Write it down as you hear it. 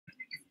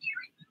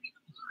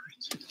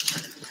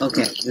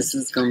Okay, this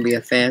is going to be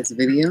a fast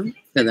video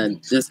because I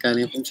just got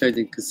in from church.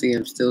 You can see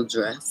I'm still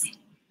dressed.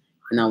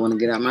 And I want to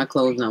get out my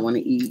clothes and I want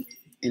to eat.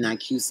 And I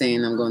keep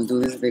saying I'm going to do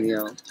this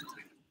video.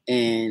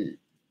 And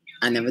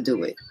I never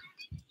do it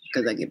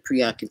because I get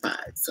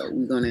preoccupied. So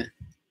we're going to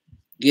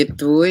get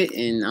through it.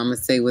 And I'm going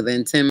to say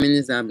within 10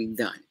 minutes, I'll be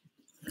done.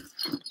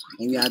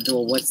 Maybe I'll do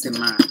a what's in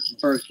my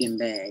Birkin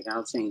bag.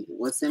 I'll change it.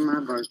 What's in my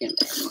Birkin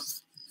bag?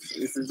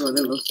 This is what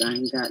it looks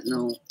like.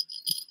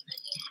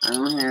 I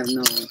don't have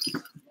no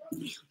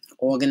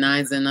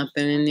organizer,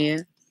 nothing in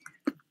there.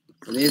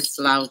 It is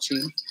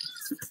slouchy.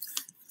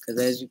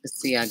 Because as you can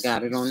see, I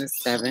got it on the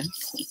 7th.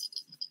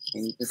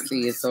 And you can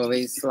see it's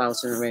already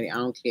slouching already. I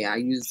don't care. I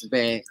use the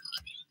bag.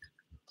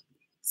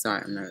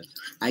 Sorry, I'm nervous.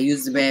 I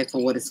use the bag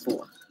for what it's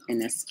for.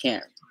 And that's to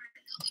carry.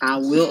 I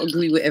will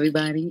agree with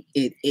everybody.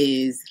 It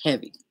is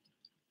heavy.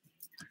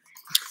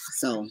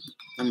 So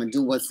I'm going to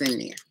do what's in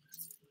there.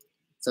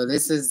 So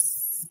this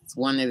is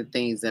one of the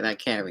things that I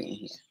carry in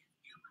here.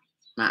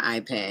 My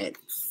iPad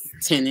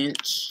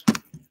 10-inch.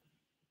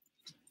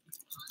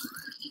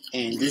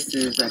 And this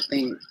is, I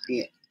think,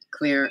 yeah,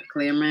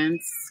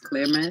 Clemence.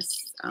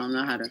 I don't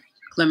know how to,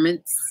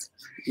 Clemence.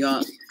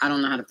 Y'all, I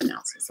don't know how to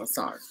pronounce it, so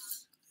sorry.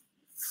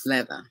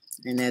 Leather.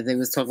 And as they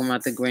was talking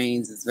about the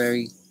grains, it's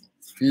very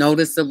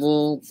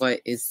noticeable, but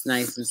it's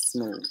nice and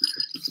smooth.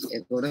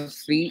 It go to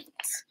feet.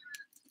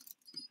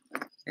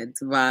 At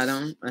the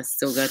bottom, I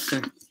still got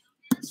the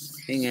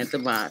thing at the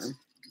bottom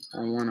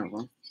on one of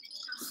them.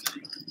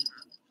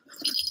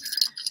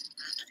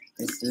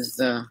 This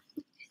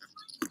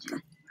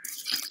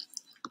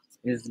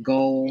is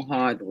gold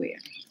hardware.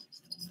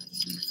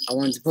 I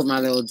wanted to put my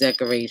little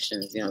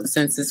decorations. You know,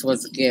 since this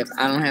was a gift,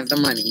 I don't have the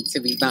money to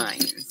be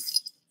buying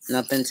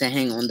nothing to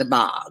hang on the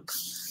bog.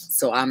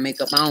 So I make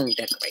up my own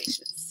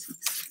decorations.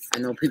 I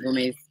know people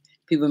may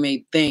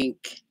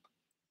think,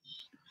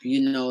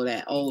 you know,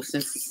 that, oh,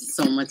 since it's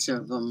so much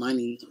of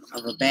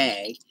a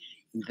bag,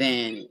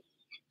 then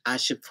I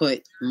should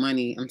put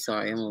money. I'm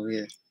sorry, I'm over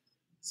here.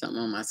 Something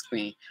on my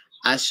screen.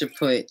 I should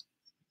put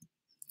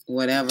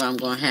whatever I'm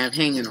going to have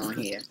hanging on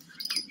here.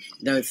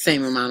 The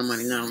same amount of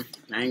money. No,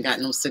 I ain't got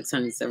no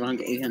 600,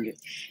 700, 800.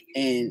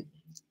 And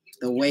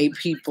the way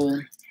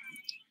people,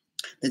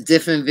 the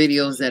different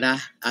videos that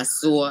I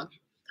saw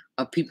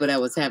of people that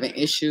was having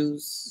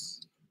issues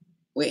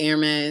with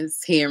Hermes,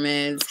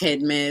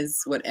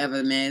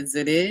 whatever meds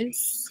it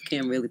is.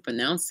 Can't really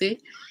pronounce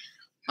it.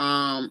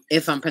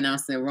 If I'm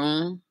pronouncing it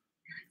wrong,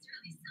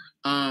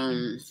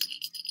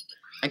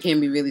 I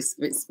can't be really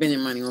spending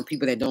money on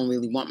people that don't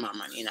really want my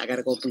money, and I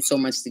gotta go through so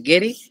much to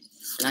get it.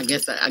 And I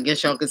guess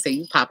y'all could say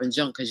you popping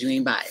junk because you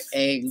ain't buy it.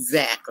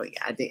 Exactly,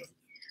 I did.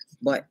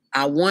 But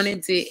I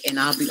wanted it, and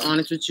I'll be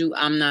honest with you,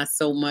 I'm not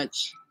so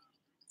much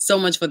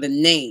for the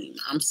name.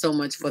 I'm so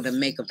much for the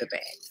make of the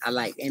bag. I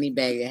like any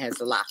bag that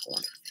has a lock on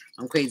it.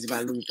 I'm crazy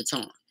about Louis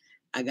Vuitton.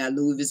 I got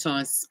Louis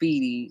Vuitton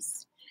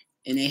Speedies,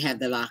 and they have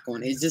the lock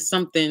on it. It's just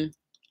something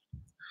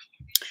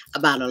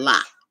about a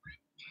lock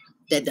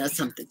that does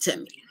something to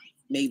me.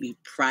 Maybe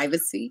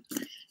privacy.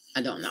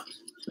 I don't know.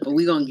 But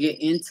we're going to get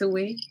into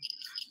it.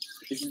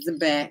 This is the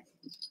back.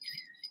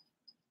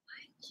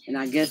 And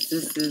I guess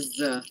this is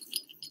the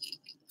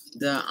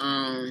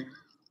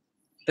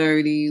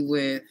 30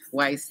 with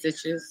white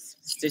stitches.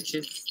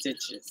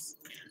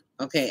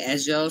 Okay,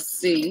 as y'all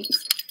see,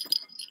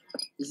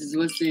 this is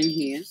what's in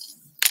here.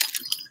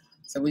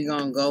 So we're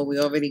going to go. We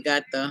already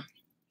got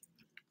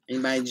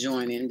anybody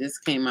joining. This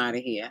came out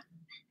of here.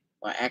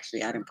 Well,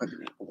 actually, I didn't put it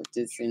in. But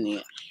this in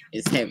there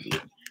is heavy.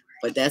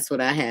 But that's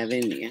what I have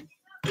in there.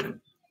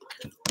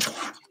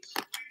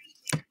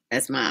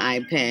 That's my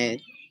iPad.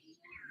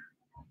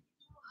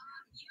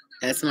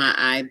 That's my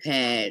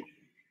iPad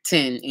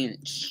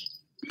 10-inch.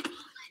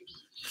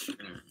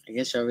 I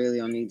guess y'all really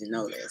don't need to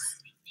know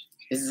this.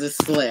 This is a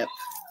slip.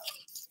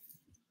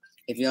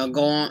 If y'all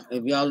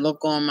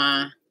look on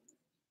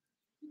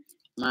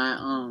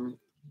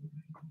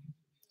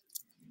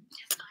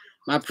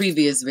my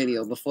previous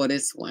video before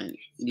this one,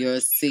 you'll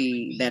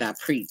see that I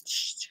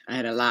preached. I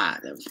had a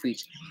lot of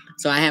preaching.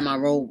 So I had my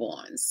robe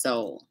on.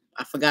 So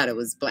I forgot it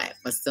was black,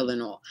 but still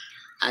in all,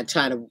 I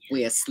try to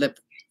wear a slip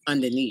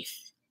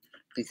underneath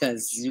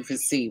because you can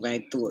see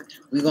right through it.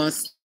 We're going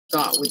to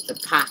start with the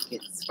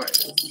pockets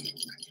first.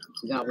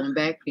 We got one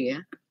back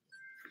here.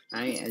 All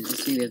right, as you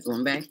see, there's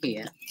one back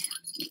here.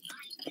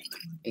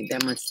 Ain't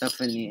that much stuff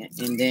in there.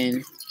 And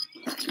then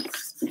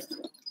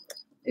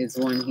there's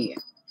one here.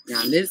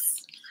 Now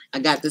this, I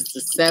got this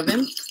the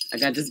 7th. I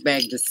got this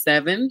bag the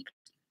 7th.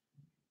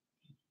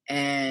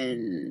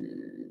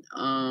 And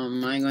I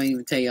ain't going to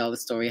even tell you all the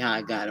story how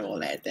I got all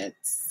that.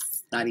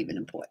 That's not even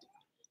important.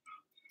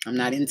 I'm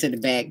not into the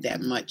bag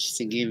that much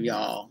to give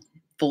y'all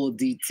full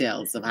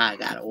details of how I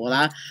got it.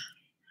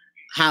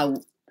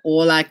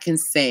 All I can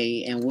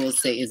say and will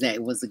say is that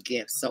it was a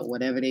gift. So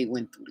whatever they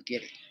went through to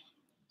get it.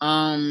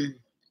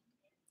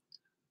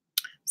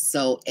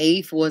 So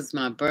 8th was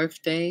my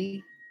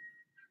birthday.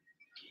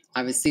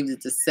 I received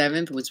it the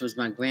 7th, which was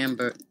my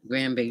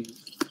grandbaby.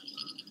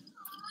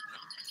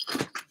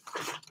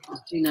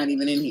 She's not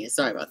even in here.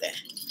 Sorry about that.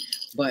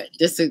 But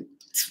this is,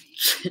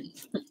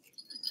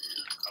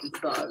 I'm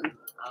sorry,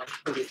 I'll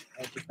put it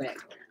at the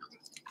background.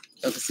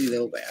 You can see the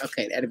little bit.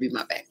 Okay, that'll be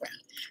my background.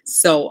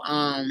 So,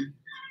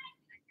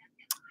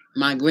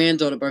 my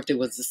granddaughter's birthday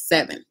was the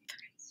 7th.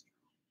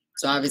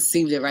 So I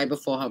received it right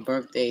before her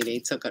birthday. They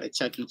took her to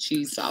Chuck E.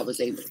 Cheese, so I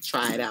was able to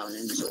try it out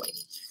and enjoy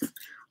it.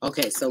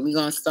 Okay, so we're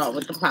going to start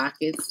with the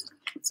pockets.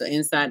 So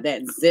inside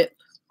that zip,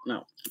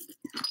 no,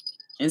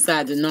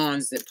 inside the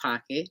non-zip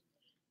pocket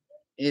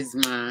is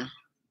my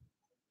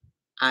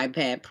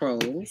iPad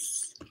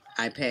Pros.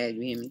 iPad,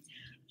 you hear me?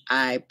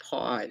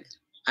 iPod,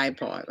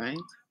 right?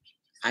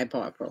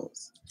 iPod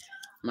Pros.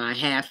 My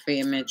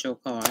half-fare Metro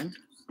card.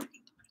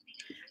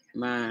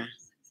 My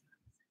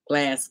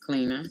glass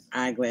cleaner,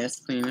 eyeglass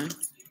cleaner.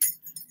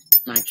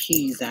 My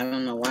keys, I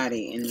don't know why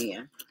they in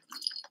there.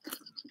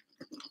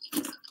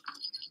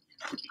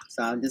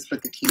 So I'll just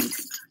put the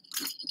keys.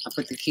 I'll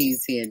put the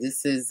keys here.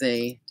 This is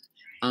I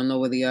don't know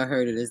whether y'all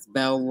heard of this,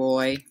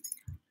 Belroy.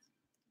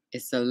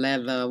 It's a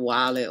leather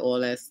wallet, all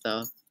that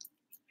stuff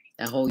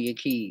that hold your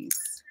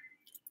keys.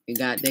 They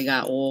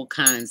got all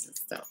kinds of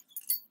stuff.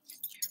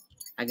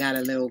 I got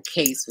a little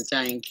case, which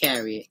I ain't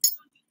carry it,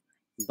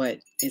 but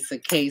it's a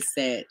case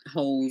that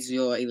holds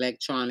your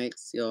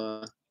electronics,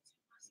 your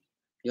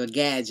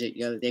gadget.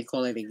 They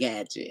call it a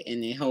gadget,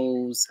 and it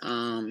holds.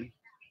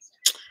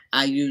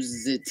 I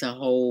use it to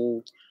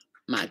hold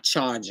my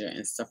charger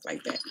and stuff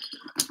like that.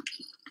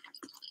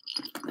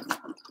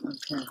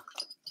 Okay.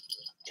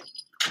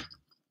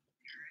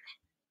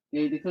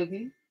 You ate the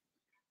cookie?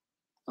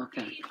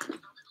 Okay.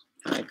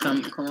 All right,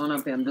 come on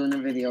up here. I'm doing a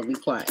video. Be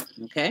quiet,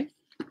 okay?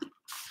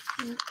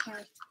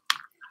 Okay.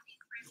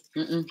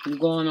 You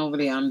going over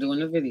there. I'm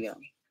doing a video.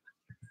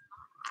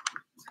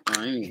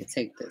 Oh, I need to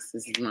take this.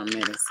 This is my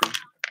medicine.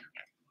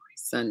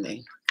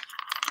 Sunday.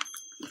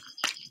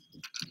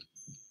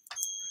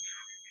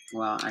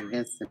 Well, I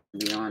guess to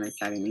be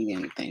honest, I didn't eat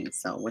anything.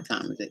 So what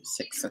time is it?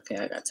 6. Okay,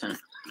 I got time.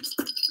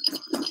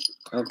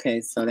 Okay,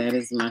 so that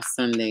is my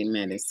Sunday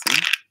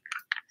medicine.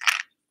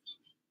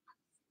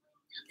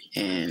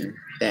 And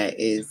that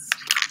is,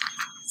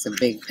 it's a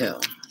big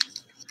pill.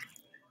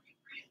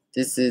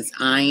 This is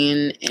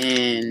iron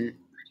and,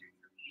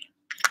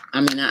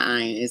 not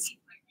iron, it's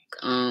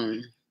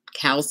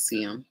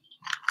calcium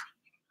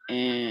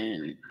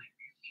and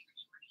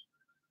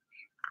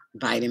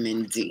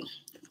vitamin D.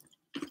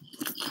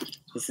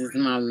 This is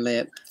my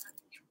lip.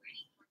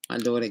 My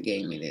daughter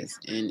gave me this,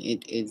 and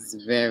it is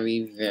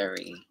very,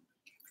 very,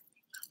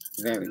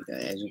 very good.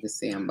 As you can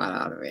see, I'm about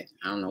out of it.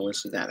 I don't know where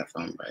she got it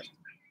from, but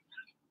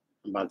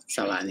I'm about to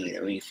tell her I need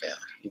a refill.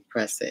 You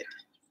press it.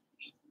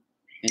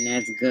 And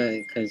that's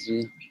good because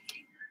you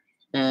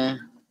have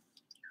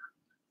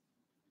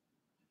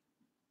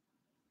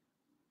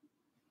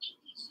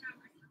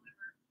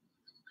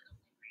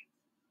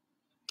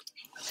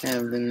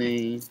the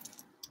name.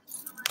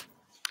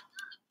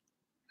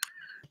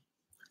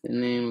 The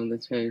name of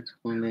the church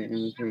on that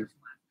invitation.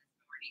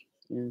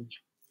 Yeah.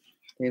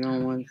 They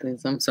don't want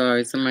this. I'm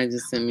sorry. Somebody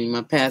just sent me.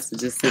 My pastor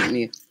just sent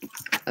me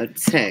a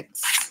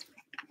text.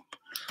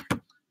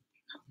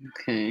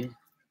 Okay.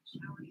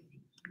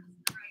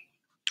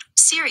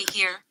 Siri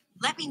here.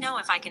 Let me know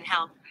if I can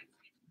help.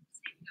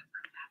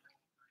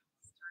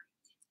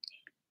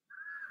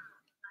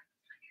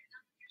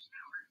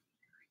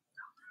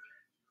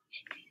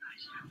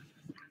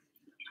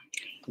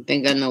 I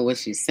think I know what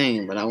she's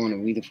saying, but I want to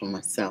read it for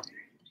myself.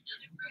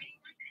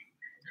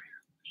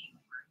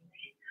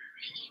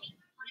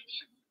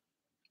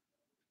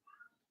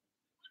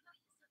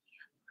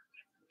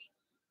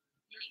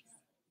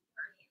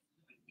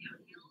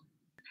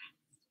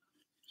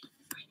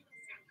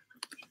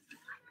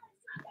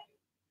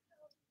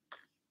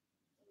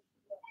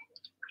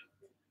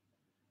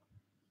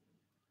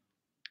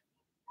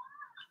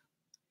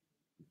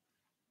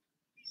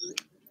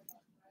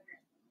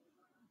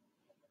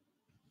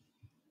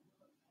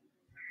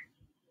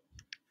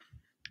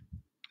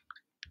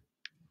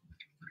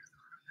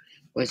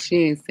 But she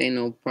ain't say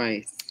no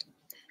price.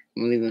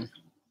 I'm leaving.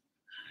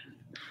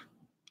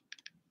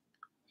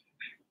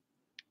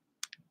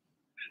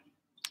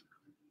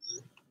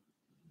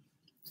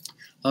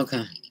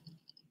 Okay.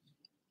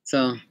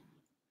 So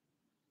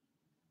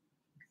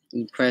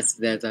you press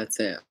it as I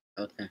said.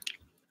 Okay.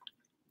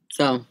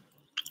 So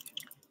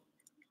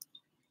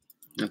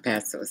my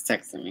pastor was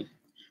texting me.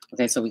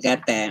 Okay, so we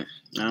got that.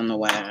 I don't know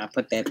why I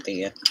put that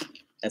there.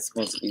 That's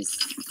supposed to be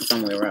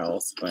somewhere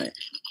else, but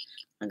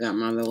I got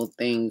my little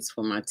things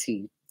for my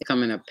teeth. They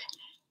come in a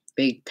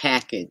big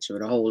package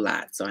with a whole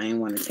lot, so I ain't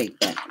want to take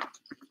that.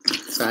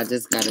 So I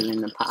just got it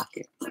in the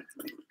pocket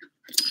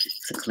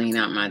to clean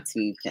out my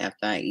teeth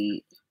after I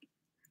eat.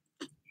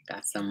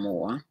 Got some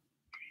more.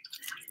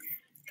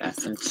 Got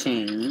some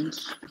change.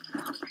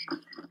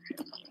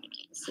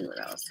 Let's see what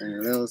else. And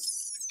a little.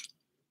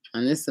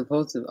 And this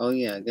supposed to. Oh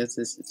yeah, I guess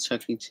this is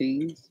Chuck E.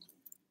 Cheese.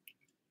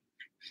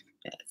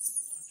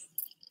 Yes.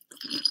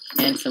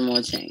 And some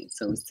more change.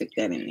 So we stick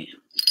that in there.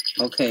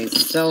 Okay,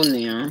 so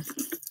now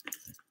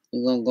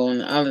we're gonna go on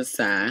the other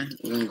side.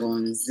 We're gonna go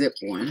on the zip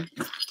one.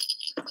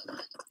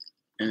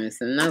 And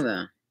it's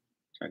another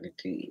Chuck E.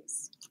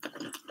 Cheese.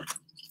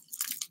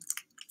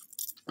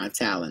 My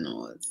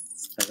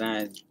Tylenols. Because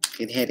I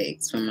get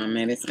headaches from my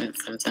medicine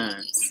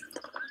sometimes.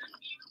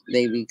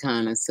 They be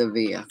kind of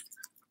severe.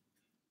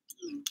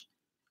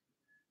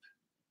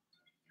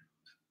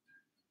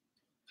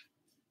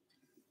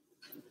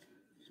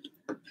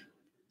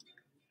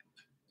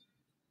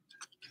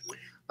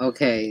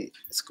 Okay,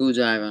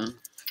 screwdriver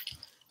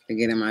to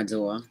get in my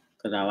door.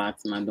 Because I lock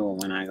my door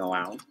when I go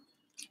out.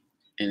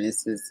 And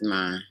this is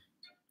my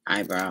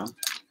eyebrow.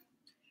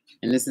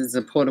 And this is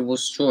a portable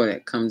straw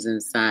that comes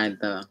inside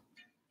the...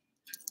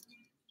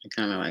 It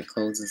kind of like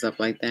closes up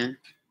like that.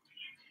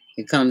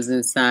 It comes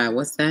inside...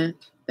 What's that?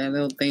 That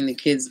little thing the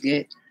kids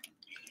get?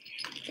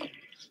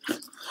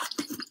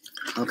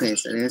 Okay,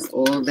 so there's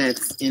all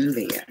that's in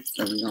there.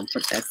 So we're going to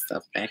put that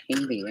stuff back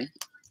in there.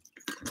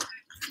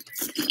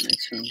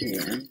 That's from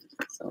here.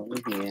 It's over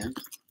here.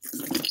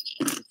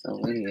 It's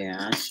over here.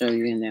 I'll show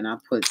you, and then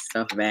I'll put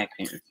stuff back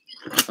in.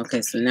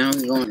 Okay, so now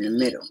we go in the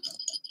middle.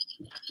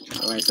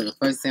 All right, so the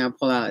first thing I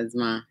pull out is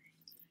my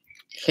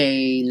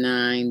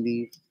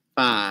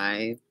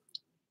K95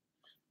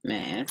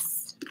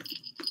 mask.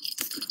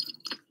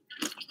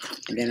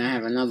 And then I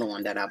have another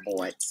one that I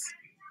bought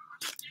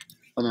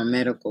for my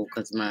medical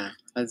because my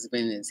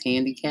husband is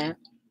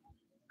handicapped.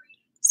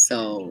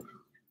 So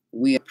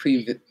we are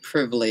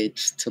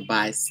privileged to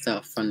buy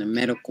stuff from the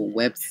medical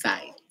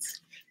website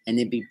and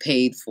it be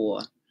paid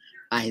for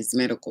by his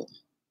medical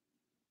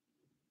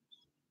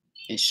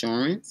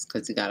insurance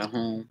because he got a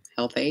home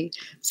health aid.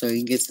 So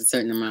he gets a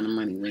certain amount of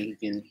money where he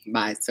can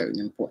buy certain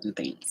important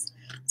things.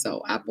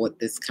 So I bought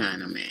this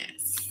kind of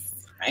mask,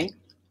 right?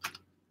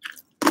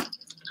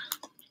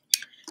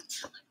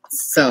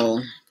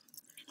 So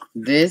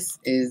this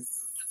is,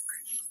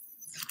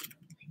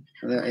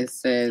 it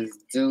says,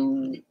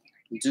 do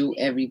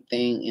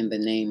everything in the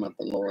name of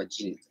the Lord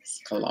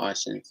Jesus.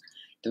 Colossians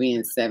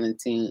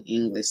 3:17,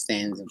 English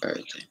Standard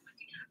Version.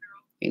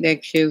 Ain't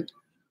that cute?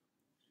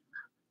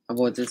 I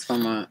bought this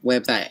from a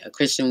website, a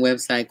Christian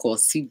website called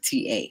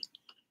CTA.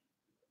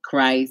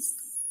 Christ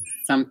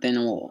something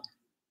all.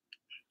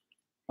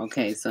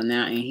 Okay, so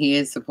now in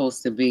here it's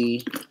supposed to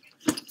be,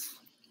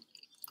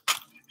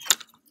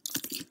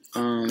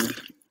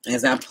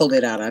 as I pull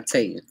it out, I'll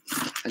tell you.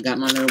 I got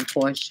my little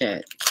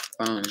pochette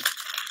from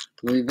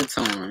Louis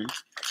Vuitton,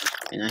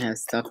 and I have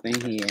stuff in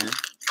here.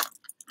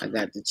 I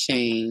got the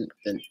chain,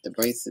 the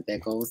bracelet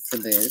that goes to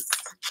this.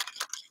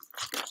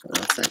 What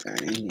else I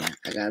got in here?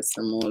 I got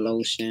some more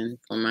lotion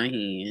for my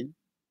hand.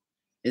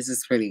 This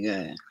is pretty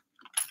good.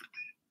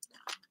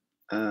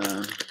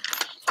 I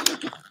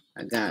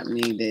got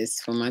me this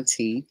for my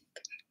teeth.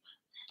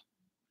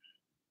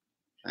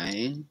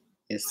 Right?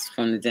 It's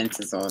from the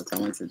dentist's office. I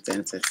went to the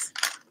dentist.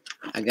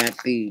 I got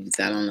these.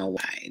 I don't know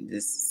why.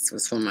 This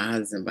was for my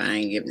husband, but I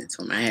ain't giving it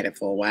to him. I had it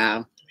for a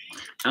while.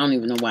 I don't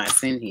even know why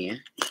it's in here.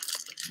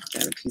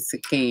 Got a piece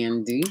of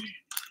candy.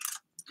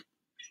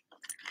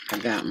 I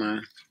got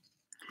my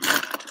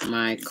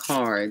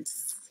cards.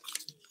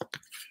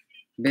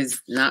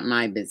 Not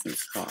my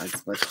business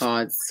cards, but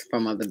cards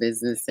from other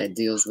business that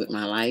deals with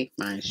my life,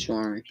 my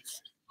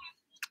insurance,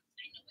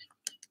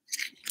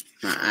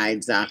 my eye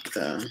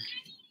doctor,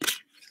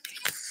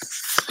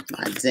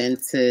 my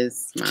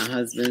dentist, my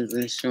husband's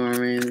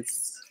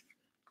insurance,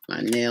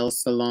 my nail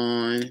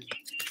salon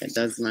that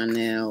does my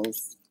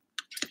nails,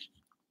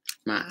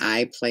 my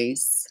eye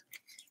place,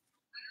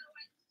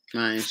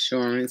 my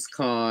insurance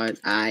card,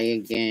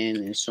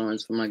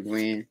 insurance for my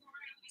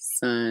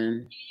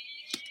grandson.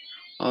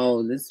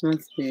 Oh, this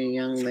must be a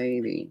young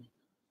lady.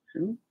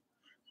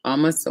 I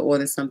must have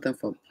ordered something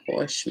for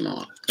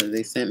Poshmark because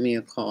they sent me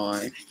a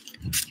card.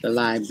 The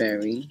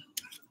library,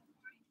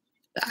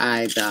 the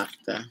eye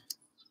doctor,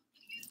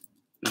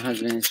 my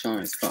husband's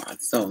insurance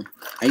card. So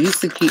I used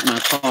to keep my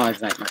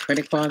cards, like my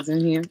credit cards,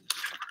 in here.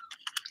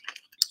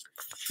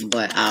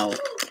 But I'll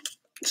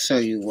show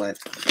you what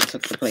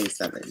took the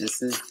place of it.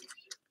 This is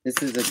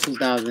a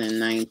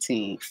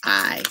 2019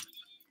 eye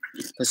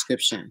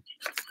prescription.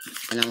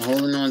 And I'm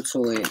holding on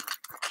to it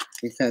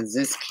because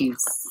this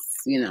keeps,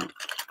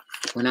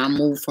 when I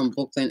moved from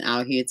Brooklyn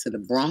out here to the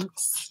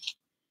Bronx,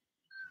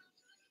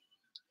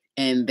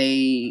 and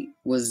they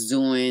was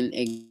doing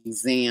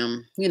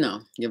exam,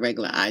 your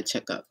regular eye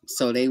checkup.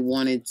 So they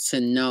wanted to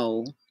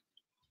know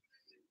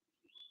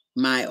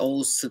my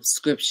old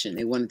subscription.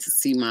 They wanted to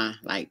see my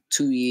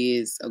 2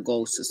 years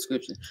ago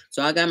subscription.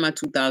 So I got my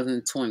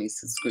 2020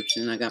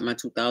 subscription. I got my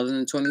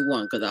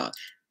 2021 because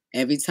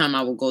every time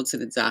I would go to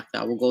the doctor,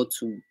 I would go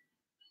to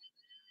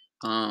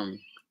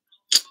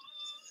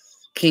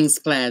King's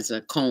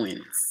Plaza,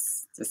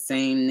 Cohen's, the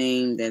same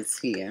name that's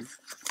here.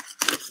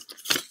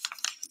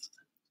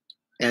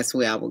 That's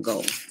where I would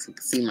go to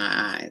see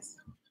my eyes.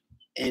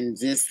 And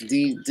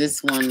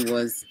this one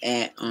was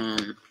at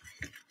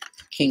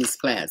King's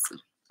Plaza.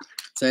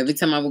 So every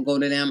time I would go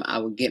to them, I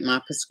would get my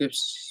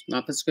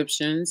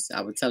prescriptions.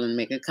 I would tell them to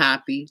make a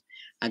copy.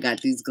 I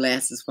got these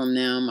glasses from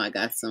them. I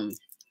got some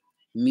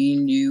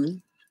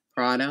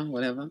Prada,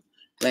 whatever,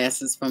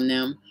 glasses from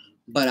them.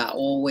 But I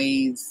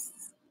always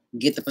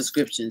get the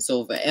prescription.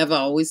 So if I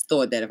always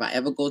thought that if I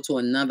ever go to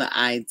another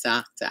eye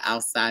doctor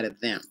outside of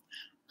them,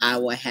 I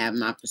will have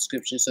my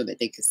prescription so that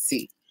they could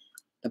see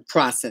the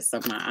process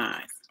of my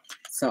eyes.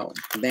 So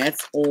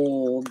that's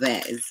all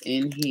that is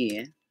in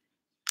here.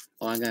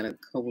 Oh, I got a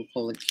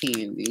Coca-Cola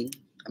candy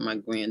that my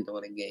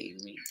granddaughter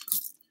gave me.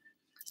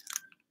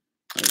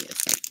 Oh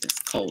yes, like this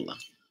cola,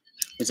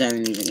 which I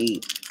didn't even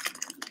eat.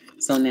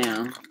 So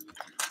now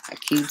I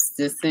keeps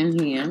this in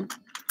here.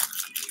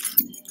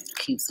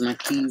 Keeps my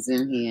keys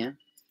in here.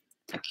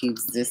 I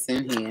keeps this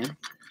in here.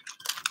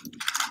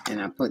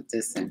 And I put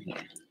this in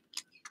here.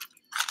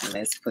 And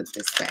let's put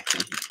this back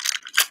in here.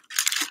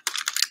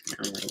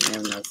 I'm like,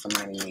 never know,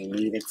 somebody may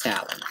need a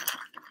towel.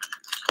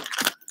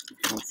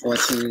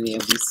 Unfortunately,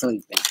 they'll be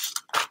sleeping.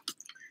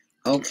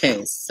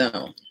 Okay,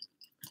 so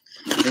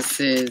this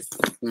is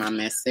my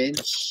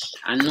message.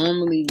 I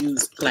normally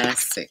use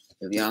plastic.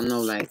 If y'all know,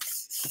 like,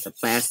 the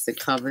plastic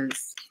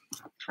covers.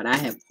 But I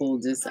have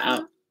pulled this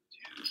out.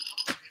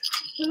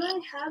 Can I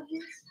have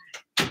this?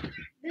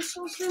 This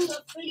was from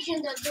the fridge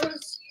and the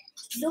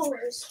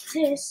doors.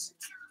 This.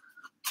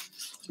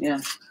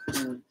 Yeah.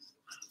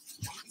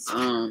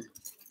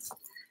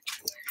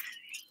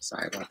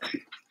 Sorry about that.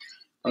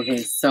 Okay,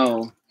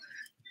 so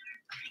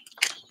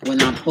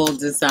when I pulled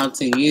this out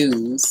to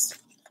use,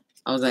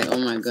 I was like, oh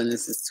my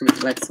goodness, it's too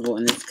flexible.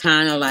 And it's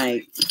kind of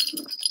like,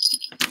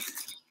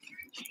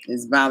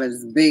 it's about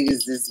as big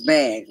as this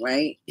bag,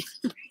 right?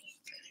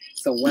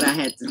 So what I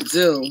had to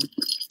do,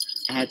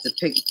 I had to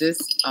pick this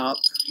up.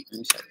 Let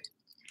me show you.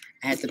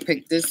 I had to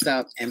pick this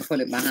up and put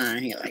it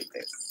behind here like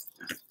this.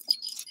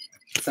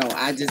 So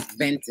I just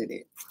vented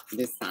it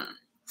this time.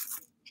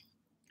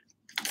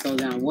 So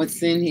now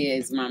what's in here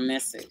is my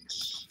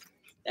message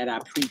that I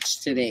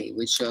preached today,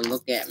 which you'll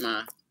look at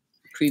my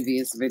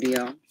previous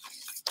video.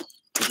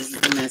 This is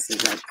the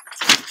message. Like,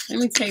 let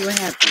me tell you what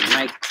happened,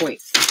 like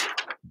quick.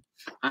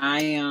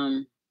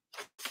 I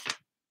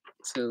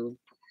 2,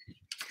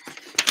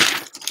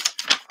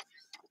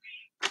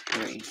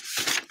 3.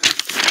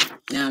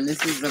 Now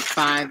this is a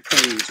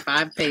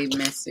 5-page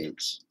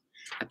message.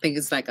 I think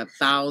it's like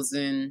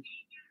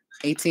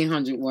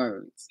 1,800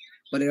 words,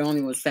 but it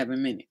only was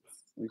 7 minutes.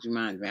 Which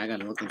reminds me, I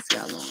gotta look and see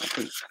how long I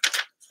preached.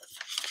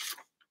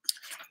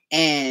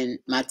 And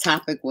my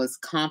topic was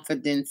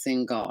confidence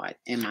in God,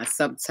 and my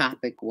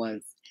subtopic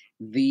was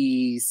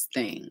these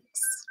things,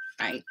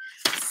 right?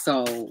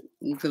 So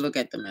you can look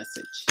at the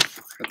message,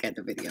 look at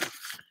the video.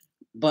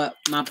 But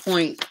my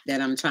point that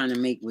I'm trying to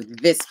make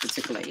with this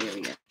particular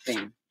area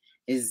thing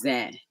is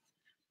that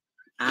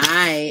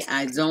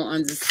I don't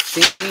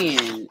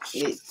understand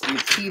it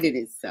repeated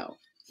itself.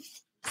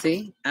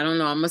 See, I don't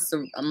know. I must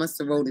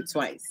have wrote it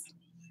twice,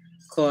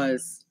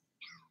 cause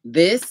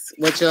this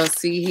what y'all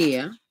see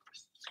here,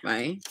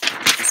 right?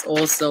 It's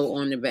also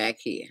on the back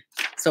here.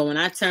 So when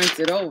I turned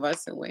it over, I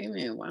said, "Wait a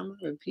minute, why am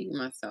I repeating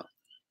myself?"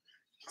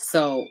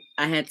 So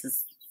I had to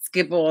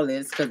skip all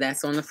this because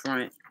that's on the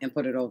front and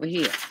put it over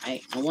here.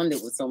 Right? I wonder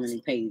with so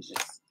many pages.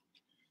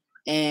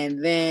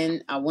 And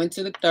then I went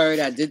to the third.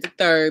 I did the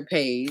third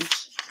page.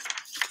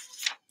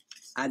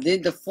 I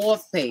did the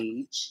fourth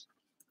page,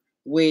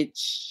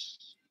 which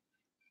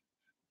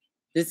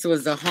this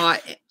was the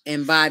heart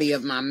and body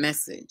of my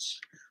message,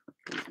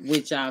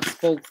 which I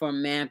spoke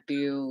from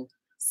Matthew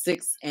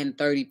 6 and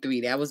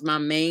 33. That was my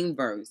main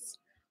verse.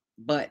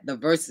 But the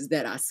verses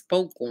that I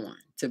spoke on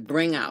to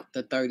bring out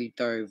the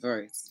 33rd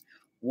verse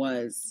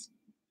was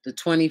the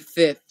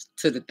 25th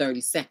to the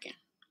 32nd.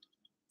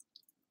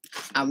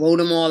 I wrote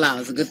them all out.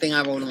 It's a good thing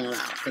I wrote them all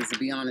out because, to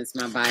be honest,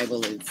 my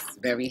Bible is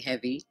very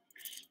heavy.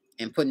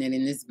 And putting it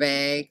in this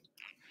bag,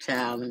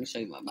 child, let me show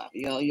you my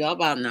Bible. Y'all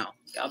about know.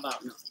 Y'all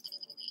about know.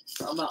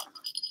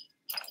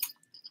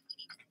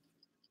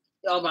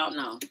 Y'all about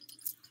know.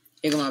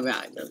 Here go my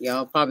Bible.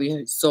 Y'all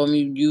probably saw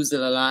me use it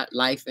a lot.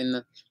 Life in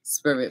the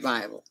Spirit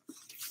Bible.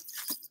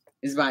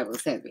 This Bible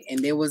is heavy.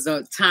 And there was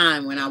a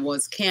time when I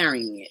was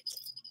carrying it,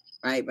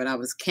 right? But I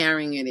was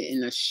carrying it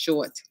in a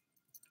short,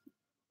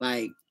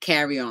 like,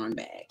 carry-on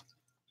bag.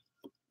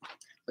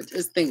 But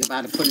just think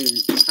about it.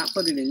 If I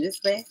put it in this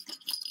bag,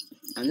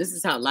 and this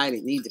is how light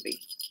it needs to be.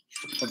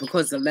 But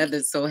because the leather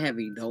is so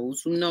heavy,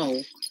 those who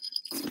know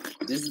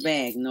this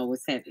bag know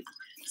it's heavy.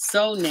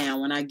 So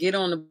now when I get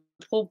on the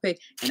pulpit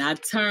and I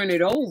turn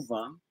it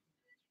over,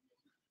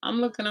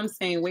 I'm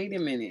saying, wait a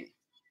minute.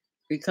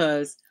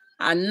 Because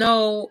I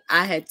know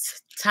I had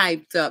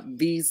typed up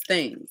these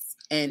things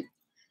and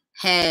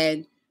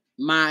had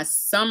my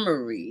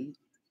summary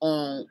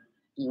on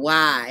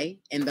why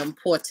and the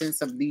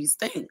importance of these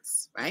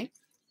things, right?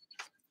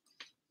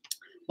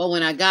 But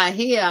when I got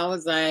here, I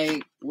was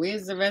like,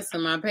 where's the rest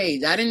of my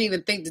page? I didn't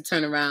even think to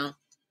turn around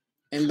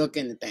and look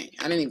in the thing.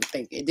 I didn't even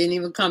think. It didn't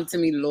even come to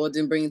me. The Lord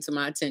didn't bring it to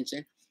my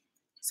attention.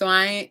 So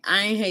I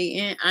ain't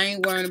hating. I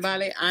ain't worrying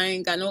about it. I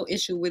ain't got no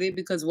issue with it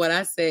because what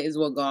I said is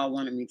what God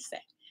wanted me to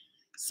say.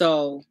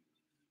 So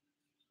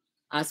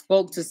I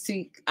spoke to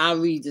seek. I'll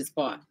read this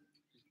part.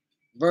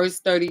 Verse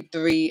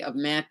 33 of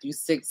Matthew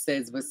 6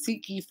 says, but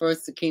seek ye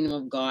first the kingdom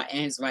of God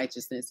and his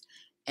righteousness,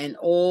 and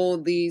all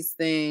these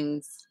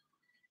things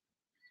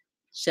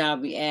shall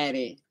be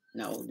added.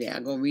 No, there I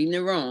go reading it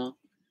wrong.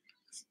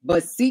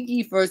 But seek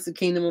ye first the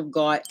kingdom of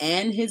God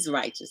and his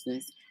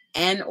righteousness,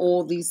 and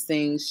all these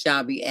things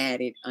shall be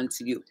added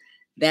unto you.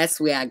 That's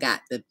where I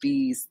got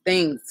these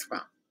things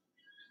from.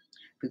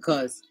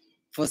 Because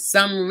for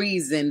some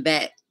reason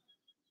that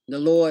the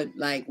Lord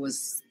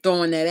was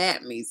throwing that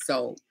at me.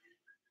 So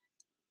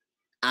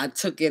I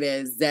took it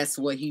as that's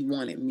what he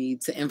wanted me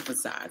to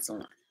emphasize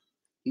on.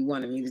 He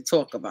wanted me to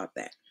talk about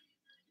that.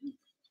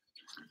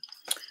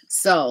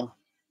 So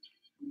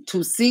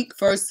to seek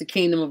first the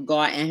kingdom of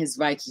God and his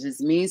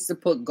righteousness means to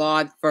put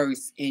God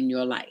first in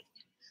your life,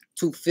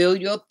 to fill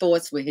your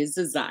thoughts with his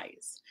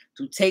desires,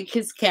 to take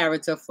his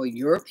character for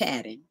your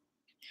pattern,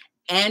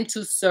 and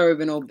to serve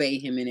and obey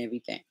him in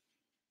everything.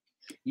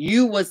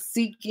 You were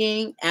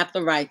seeking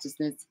after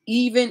righteousness,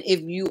 even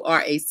if you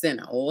are a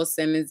sinner. All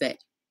sinners that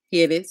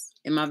hear this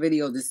in my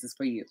video, this is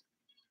for you.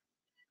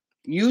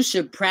 You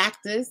should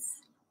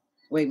practice.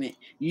 Wait a minute.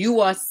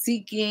 You are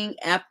seeking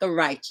after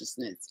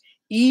righteousness,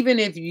 even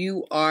if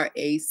you are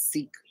a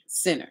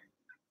sinner.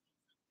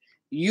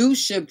 You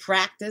should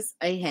practice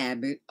a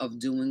habit of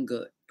doing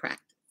good. Practice.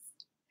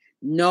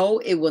 No,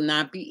 it will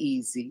not be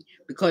easy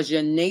because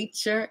your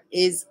nature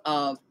is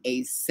of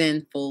a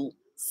sinful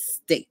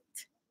state.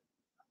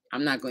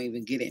 I'm not going to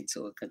even get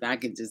into it because I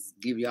can just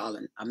give y'all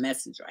a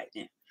message right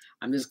now.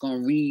 I'm just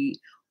going to read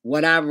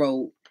what I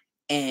wrote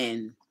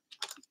and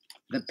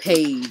the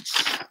page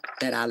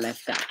that I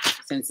left out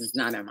since it's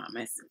not in my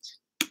message.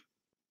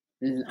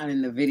 This is not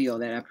in the video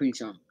that I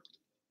preach on.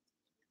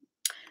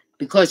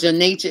 Because your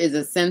nature is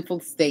a sinful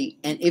state,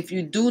 and if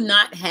you do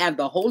not have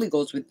the Holy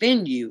Ghost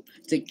within you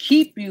to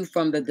keep you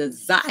from the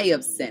desire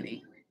of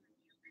sinning,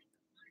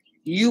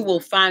 you will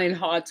find it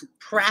hard to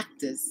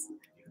practice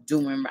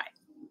doing right.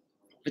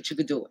 But you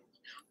could do it.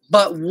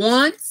 But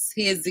once,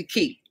 here's the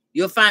key,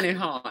 you'll find it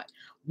hard.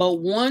 But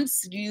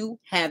once you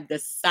have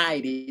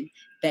decided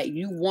that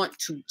you want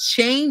to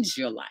change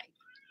your life,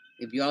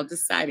 if y'all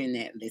deciding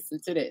that, listen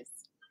to this,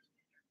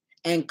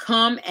 and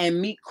come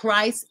and meet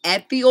Christ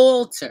at the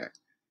altar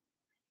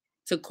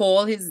to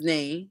call his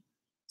name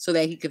so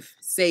that he could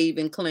save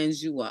and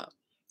cleanse you up.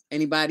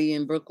 Anybody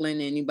in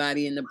Brooklyn,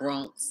 anybody in the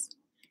Bronx,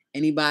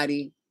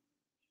 anybody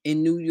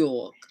in New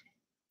York,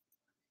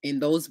 in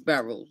those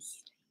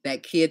boroughs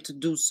that care to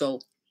do so,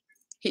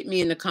 hit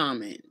me in the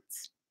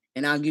comments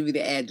and I'll give you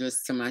the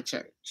address to my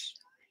church.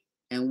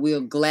 And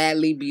we'll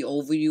gladly be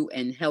over you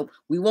and help.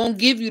 We won't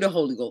give you the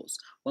Holy Ghost,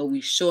 but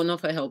we sure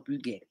enough will help you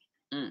get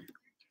it.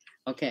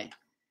 Okay.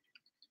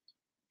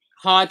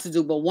 Hard to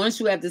do, but once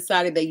you have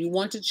decided that you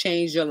want to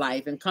change your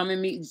life and come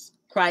and meet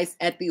Christ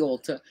at the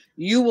altar,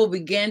 you will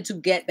begin to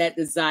get that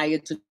desire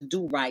to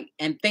do right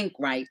and think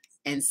right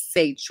and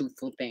say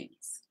truthful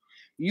things.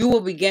 You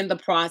will begin the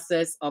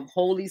process of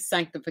holy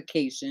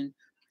sanctification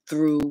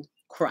through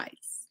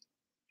Christ.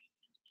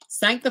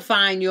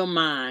 Sanctifying your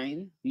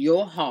mind,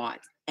 your heart,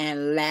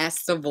 and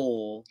last of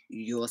all,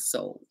 your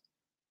soul.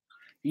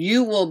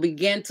 You will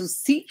begin to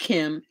seek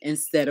him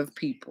instead of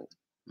people.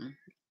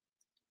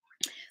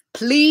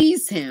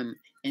 Please him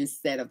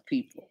instead of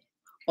people.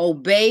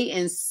 Obey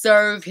and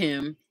serve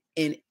him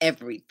in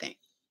everything.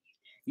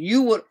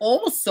 You would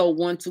also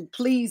want to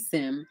please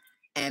him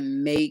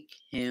and make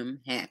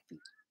him happy.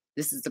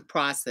 This is the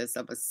process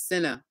of a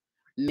sinner,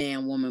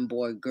 man, woman,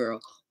 boy,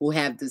 girl, who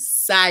have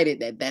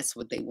decided that that's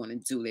what they want to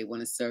do. They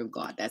want to serve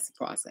God. That's the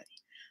process.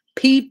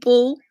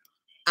 People,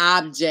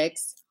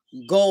 objects,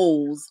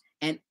 goals,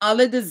 and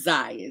other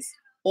desires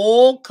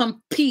all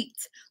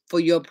compete for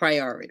your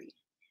priority.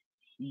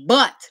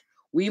 But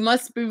we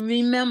must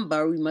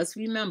remember,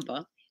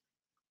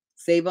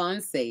 save or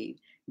unsaved,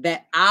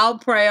 that our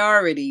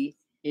priority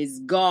is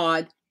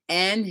God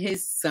and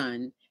his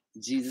son,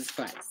 Jesus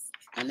Christ.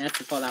 And that's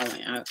the part I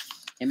went.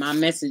 In my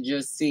message,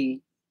 you'll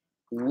see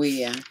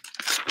where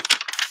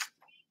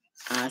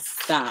I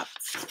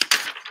stopped,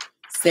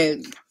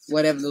 said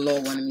whatever the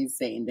Lord wanted me to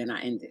say, and then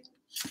I ended.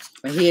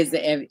 But here's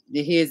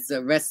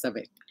the rest of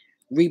it.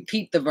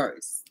 Repeat the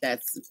verse.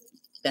 That's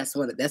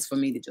for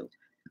me to do.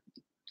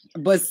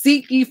 But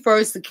seek ye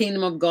first the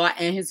kingdom of God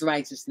and his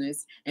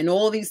righteousness, and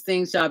all these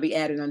things shall be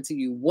added unto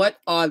you. What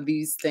are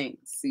these things?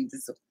 See,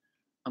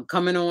 I'm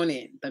coming on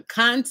in. The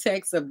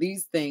context of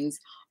these things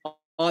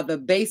are the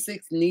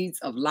basic needs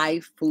of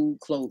life, food,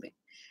 clothing.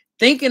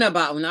 Thinking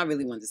about, and I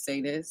really wanted to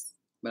say this,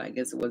 but I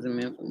guess it wasn't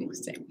meant for me to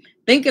say.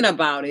 Thinking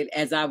about it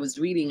as I was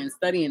reading and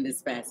studying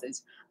this passage,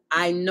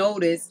 I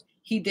noticed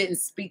he didn't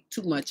speak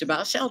too much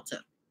about shelter.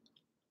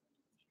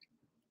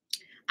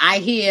 I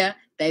hear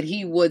that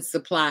he would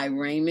supply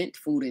raiment,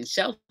 food, and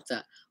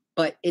shelter,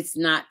 but it's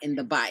not in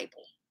the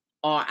Bible.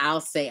 Or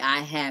I'll say I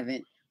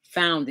haven't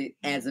found it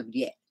as of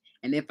yet.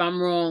 And if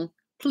I'm wrong,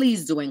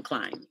 please do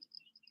incline me.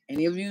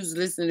 Any of you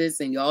listen to this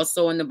and you're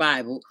also in the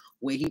Bible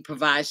where he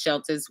provides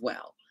shelter as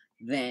well,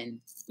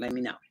 then let me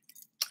know.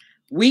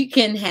 We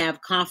can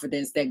have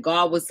confidence that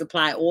God will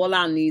supply all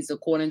our needs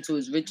according to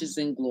his riches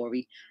and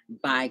glory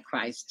by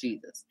Christ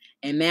Jesus.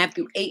 In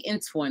Matthew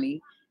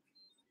 8:20,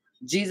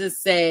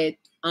 Jesus said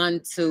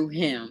unto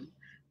him,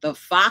 The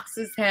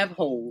foxes have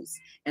holes,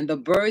 and the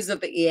birds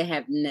of the air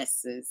have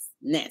nests.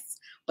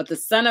 But the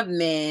Son of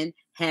Man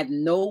had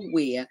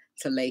nowhere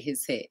to lay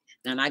his head.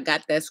 Now, and I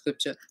got that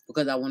scripture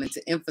because I wanted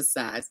to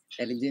emphasize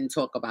that it didn't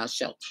talk about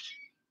shelter.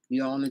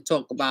 You only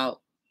talk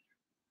about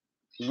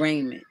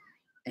raiment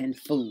and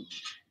food,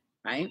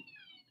 right?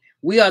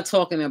 We are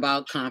talking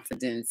about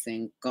confidence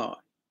in God.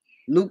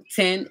 Luke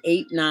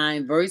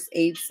 10:8-9, verse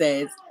 8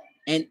 says,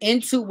 and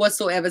into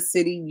whatsoever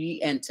city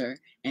ye enter,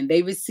 and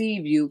they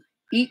receive you,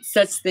 eat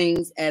such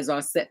things as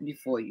are set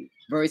before you.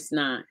 Verse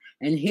 9,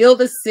 and heal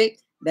the sick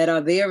that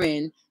are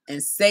therein,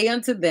 and say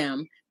unto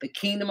them, the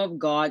kingdom of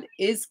God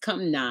is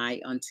come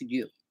nigh unto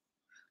you.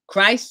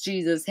 Christ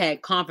Jesus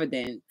had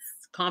confidence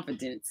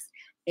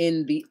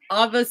in the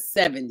other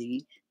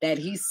 70 that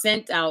he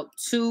sent out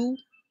 2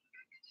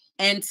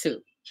 and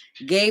 2,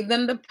 gave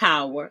them the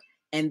power,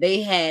 and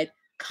they had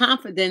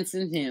confidence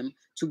in him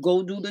to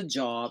go do the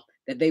job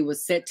that they were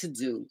set to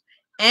do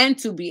and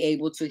to be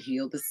able to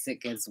heal the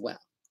sick as well.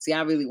 See,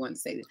 I really want to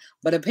say this,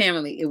 but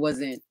apparently it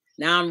wasn't.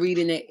 Now I'm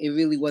reading it. It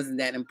really wasn't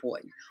that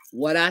important.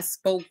 What I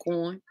spoke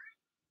on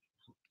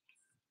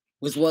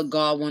was what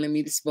God wanted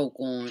me to spoke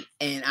on.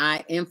 And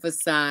I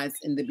emphasized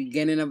in the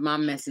beginning of my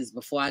message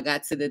before I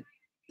got to the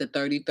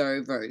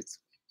 33rd verse,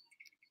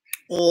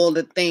 all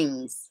the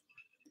things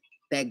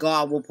that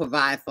God will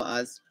provide for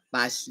us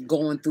by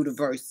going through the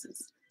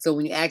verses. So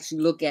when you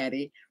actually look at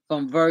it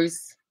from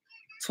verse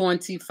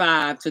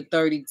 25 to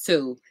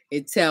 32,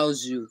 it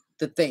tells you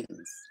the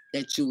things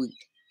that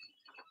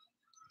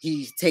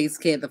he takes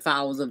care of the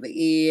fowls of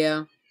the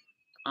air.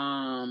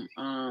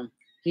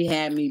 He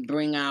had me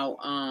bring out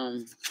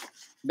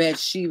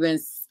Bathsheba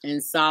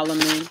and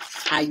Solomon,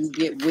 how you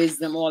get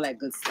wisdom, all that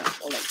good stuff.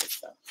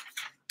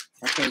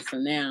 Okay, so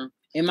now,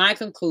 in my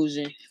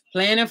conclusion,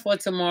 planning for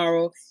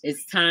tomorrow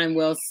is time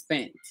well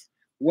spent.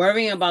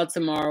 Worrying about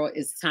tomorrow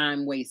is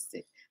time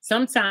wasted.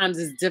 Sometimes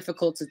it's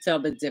difficult to tell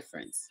the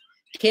difference.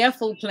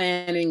 Careful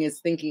planning is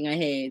thinking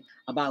ahead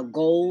about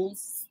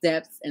goals,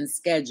 steps, and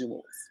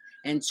schedules,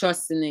 and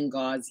trusting in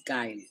God's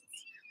guidance.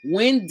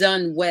 When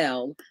done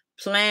well,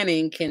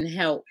 planning can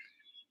help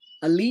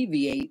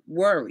alleviate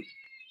worry.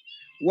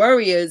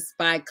 Warriors,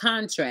 by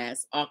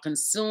contrast, are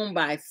consumed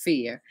by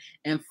fear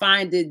and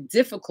find it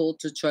difficult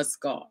to trust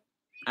God.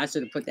 I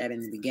should have put that in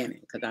the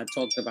beginning because I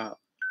talked about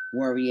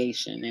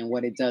worryation and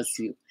what it does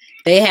to you.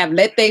 They have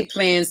let their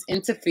plans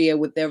interfere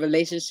with their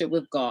relationship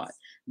with God.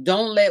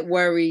 Don't let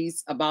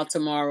worries about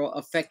tomorrow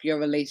affect your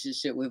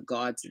relationship with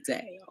God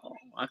today. Oh,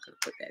 I could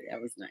have put that.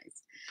 That was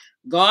nice.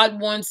 God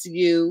wants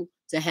you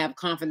to have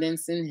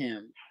confidence in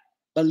him,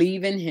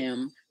 believe in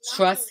him,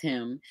 trust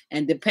him,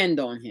 and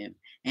depend on him.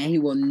 And he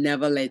will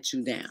never let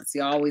you down. See,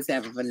 I always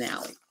have a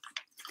finale.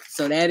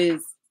 So that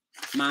is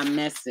my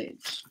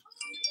message.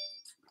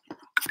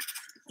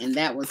 And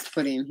that was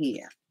put in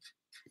here.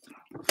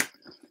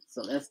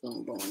 So that's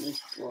going to go on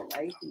this floor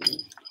right here.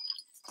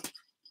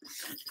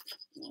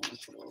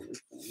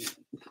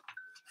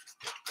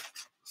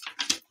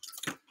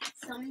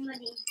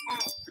 Somebody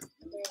at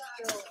the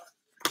door.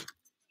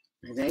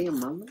 Is that your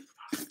mama?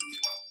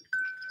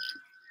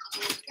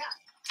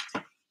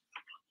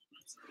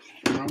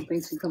 I don't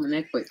think she's coming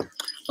that quick.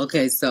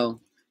 Okay, so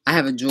I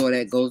have a drawer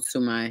that goes to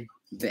my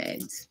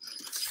bed.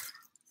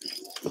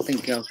 I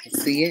think y'all can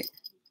see it.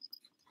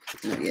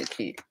 No, you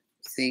can't.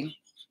 See?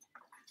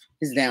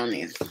 It's down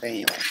there. But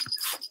anyway.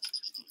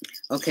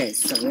 Okay,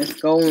 so let's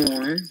go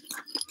on.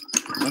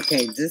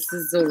 Okay, this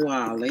is a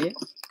wallet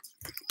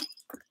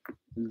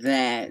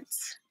that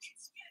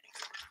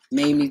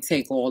made me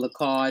take all the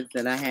cards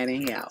that I had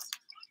in here out.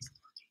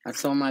 I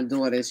told my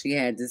daughter she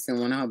had this in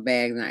one of her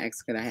bags, and I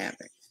asked her to have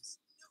it.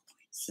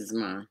 This is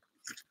mine.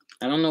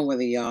 I don't know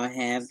whether y'all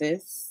have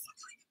this,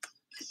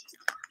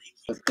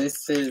 but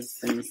this is,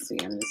 let me see,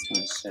 I'm just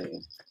going to show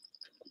you.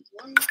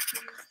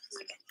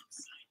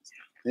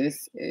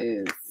 This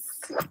is,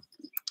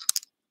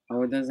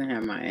 oh, it doesn't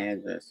have my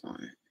address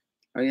on it.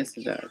 Oh, yes,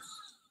 it does.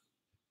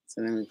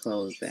 So let me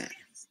close that.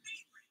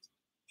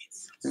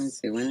 Let me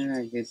see, when did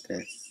I get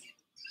this?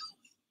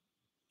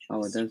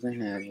 Oh, it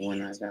doesn't have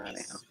when I got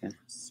it. Okay.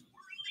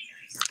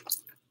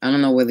 I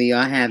don't know whether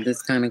y'all have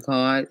this kind of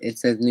card. It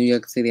says New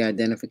York City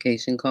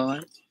identification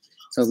card.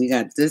 So we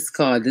got this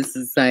card. This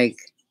is like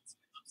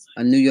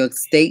a New York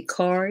State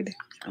card,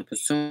 I'm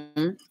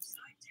assuming.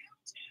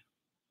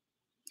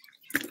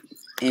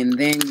 And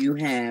then you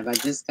have, I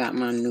just got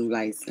my new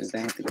license. I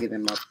have to get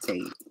them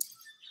updated.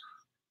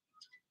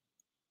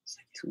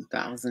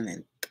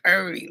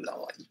 2030,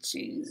 Lord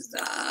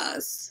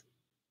Jesus.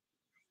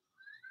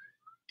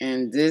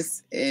 And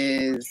this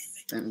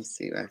is, let me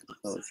see if I can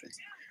close it.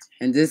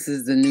 And this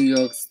is the New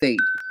York State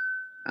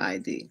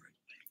ID.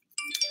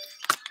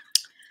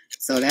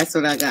 So that's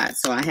what I got.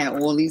 So I had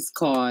all these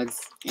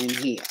cards in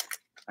here,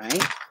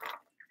 right?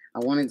 I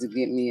wanted to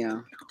get me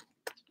a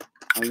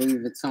Louis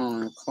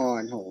Vuitton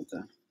card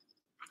holder.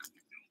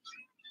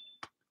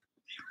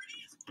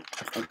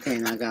 Okay,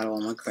 and I got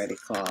all my credit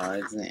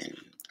cards and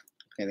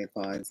credit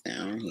cards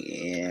down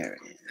here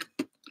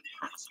and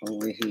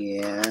over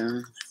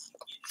here.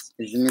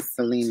 Is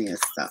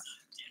miscellaneous stuff.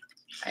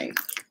 Like,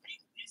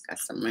 got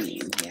some money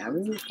in here. I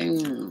really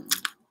think.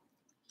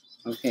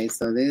 Okay,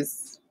 so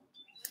this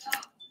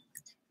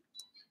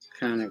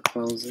kind of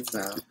closes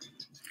out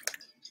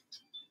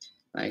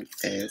like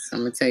this. I'm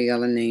gonna tell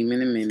y'all the name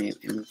in a minute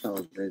and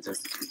close it.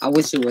 I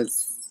wish it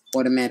was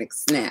automatic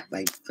snap,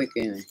 like click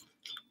in.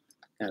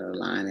 Gotta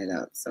line it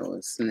up so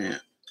it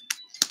snap.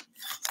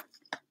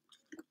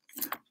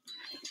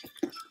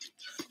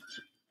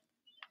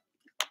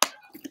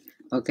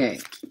 Okay,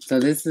 so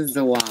this is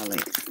the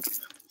wallet.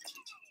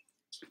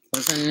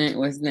 What's her name?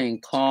 What's his name?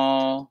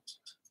 Carl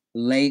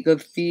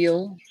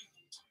Lagerfeld.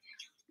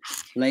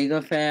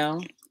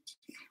 Lagerfeld.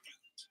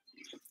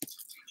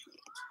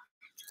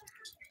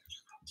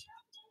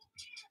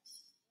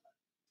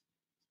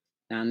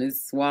 Now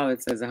this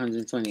wallet says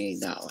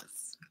 $128.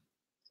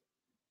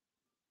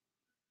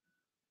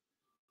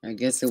 I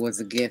guess it was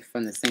a gift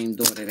from the same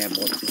daughter that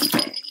bought this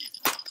bag.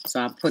 So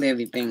I put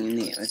everything in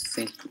there. Let's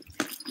see.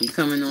 You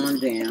coming on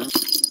down.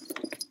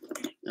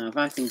 Now if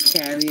I can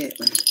carry it,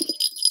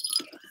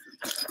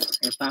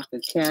 if I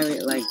could carry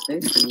it like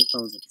this, let me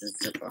close it this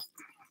zipper.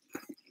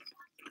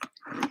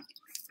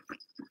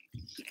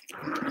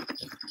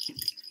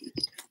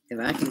 If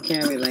I can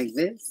carry it like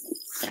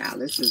this, wow,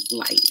 this is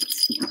light.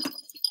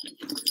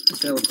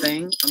 This little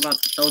thing, I'm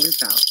about to throw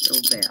this out.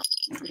 Little bell.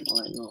 All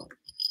right, no.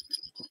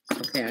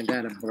 Okay, I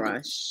got a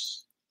brush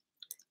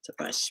to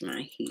brush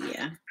my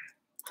hair.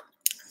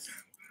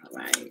 All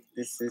right,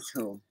 this is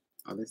who?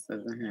 Oh, this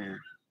doesn't have.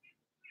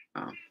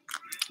 Oh,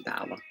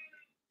 $1.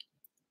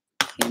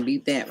 Can't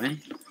beat that, right?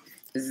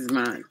 This is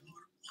mine.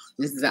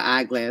 This is an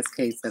eyeglass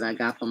case that I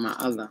got from my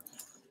other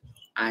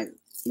eye,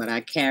 but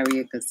I carry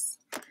it because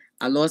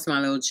I lost my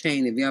little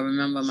chain. If y'all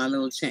remember my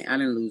little chain, I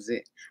didn't lose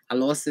it. I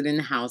lost it in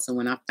the house, and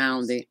when I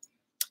found it,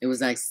 it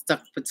was like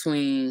stuck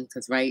between,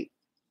 because right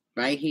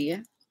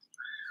here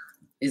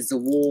is the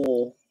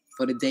wall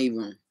for the day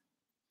room,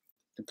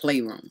 the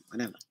playroom,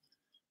 whatever.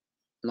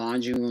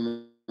 Laundry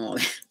room, all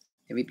that,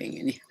 everything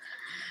in there.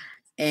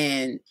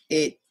 And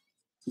it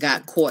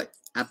got caught.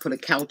 I put a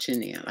couch in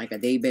there, like a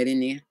day bed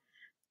in there.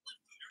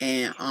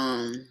 And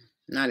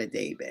not a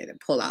day bed, a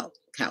pull-out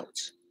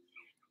couch.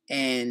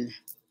 And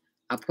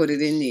I put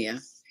it in there.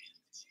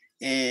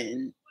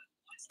 And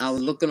I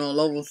was looking all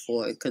over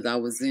for it because I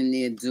was in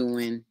there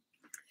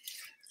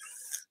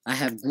I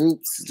have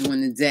groups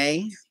during the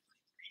day.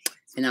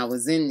 And I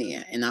was in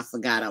there and I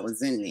forgot I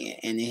was in there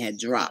and it had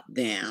dropped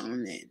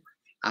down and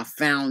I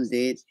found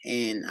it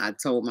and I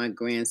told my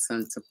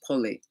grandson to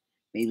pull it,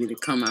 maybe to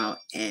come out,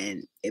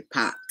 and it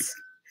popped.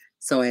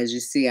 So as you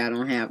see, I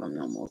don't have them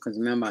no more because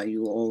remember,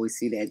 you will always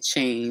see that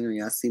chain when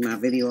y'all see my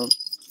video.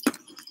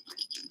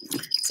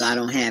 So I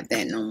don't have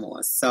that no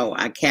more. So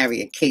I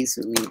carry a case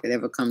with me if it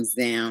ever comes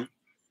down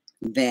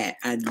that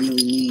I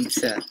really need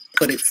to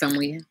put it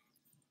somewhere,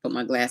 put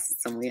my glasses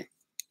somewhere.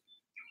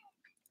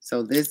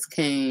 So this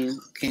came,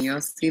 can y'all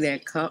see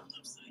that cup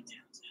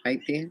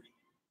right there?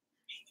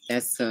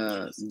 That's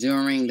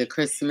during the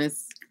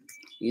Christmas,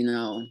 you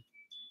know,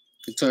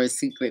 Victoria's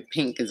Secret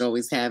Pink is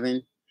always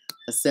having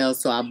a sale.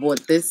 So I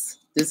bought this.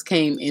 This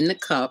came in the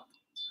cup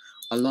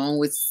along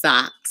with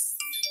socks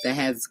that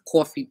has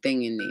coffee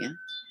thing in there.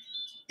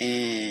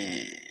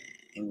 And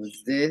it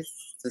was this,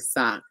 the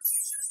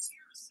socks.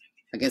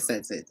 I guess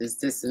that's it.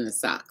 This and the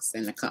socks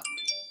in the cup.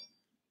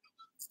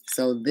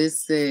 So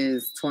this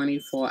is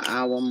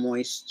 24-hour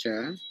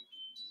moisture.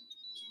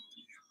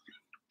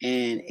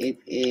 And it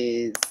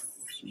is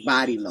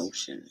body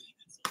lotion.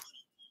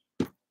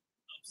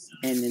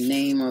 And the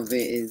name of it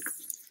is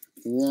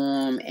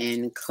Warm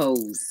and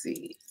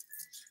Cozy.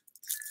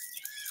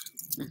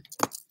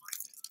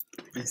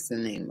 That's the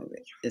name of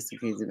it. Just in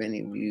case if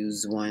any of you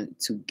want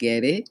to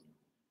get it.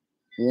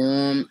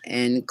 Warm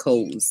and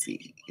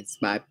Cozy. It's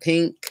by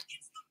Pink.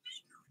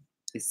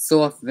 It's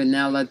soft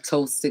vanilla,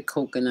 toasted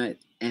coconut,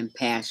 and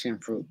passion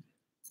fruit.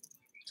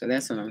 So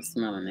that's what I'm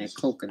smelling, that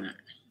coconut.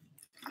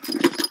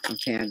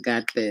 Okay, I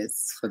got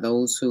this. For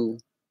those who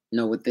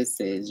know what this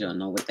is, y'all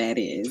know what that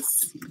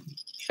is.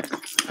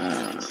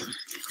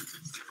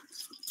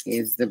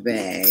 Here's the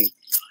bag.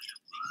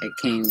 It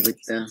came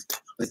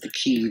with the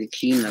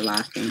key and the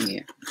lock in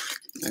here.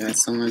 I got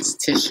so much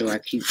tissue. I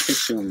keep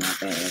tissue in my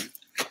bag.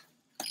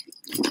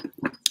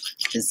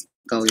 Just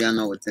go. Y'all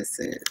know what this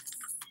is.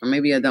 Or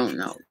maybe I don't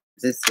know.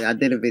 I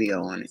did a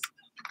video on it.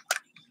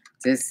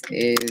 This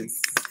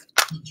is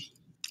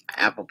an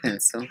Apple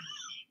Pencil.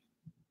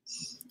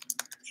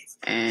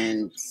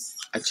 And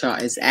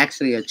it's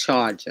actually a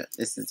charger.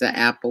 This is an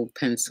Apple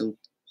Pencil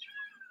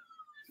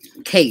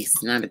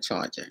case, not a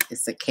charger.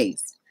 It's a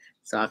case.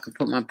 So I can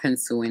put my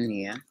pencil in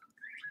here.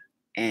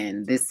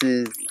 And this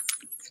is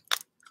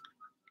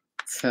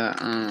to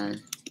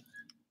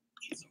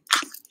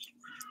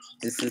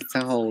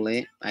hold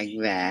it like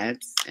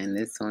that. And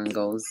this one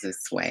goes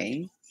this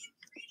way.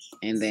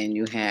 And then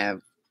you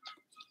have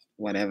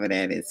whatever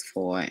that is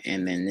for.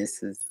 And then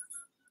this is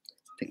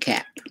the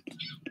cap.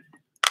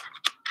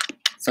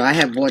 So I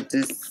had bought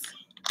this.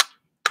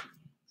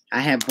 I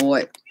had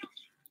bought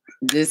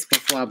this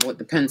before I bought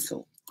the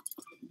pencil.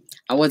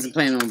 I wasn't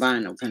planning on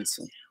buying no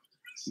pencil.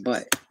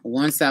 But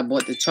once I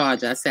bought the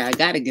charger, I said, I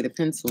got to get a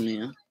pencil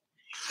now.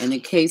 And the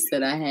case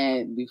that I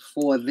had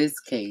before this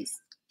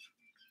case,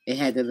 it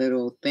had the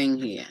little thing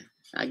here.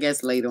 I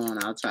guess later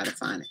on I'll try to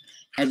find it.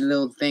 Had the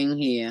little thing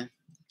here.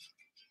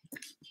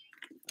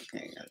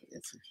 Okay,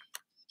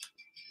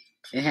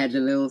 it had the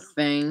little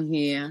thing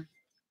here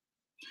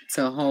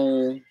to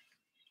hold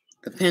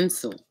the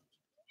pencil.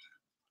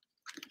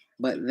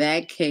 But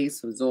that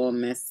case was all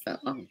messed up.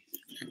 Oh,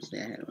 actually,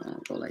 I had it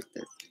on. Go like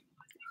this.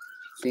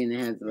 See, and it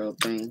has a little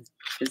thing.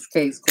 This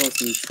case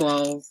cost me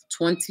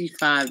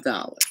 $25.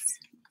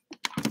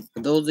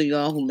 For those of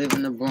y'all who live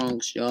in the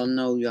Bronx, y'all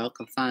know y'all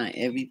can find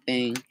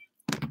everything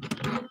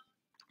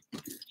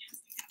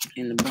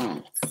in the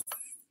Bronx.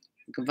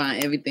 You can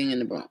find everything in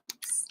the Bronx.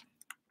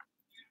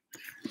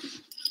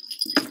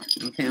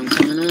 Okay, I'm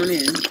coming on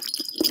in.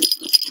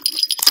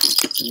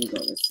 Let me go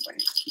this way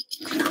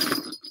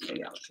so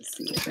y'all can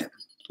see it better.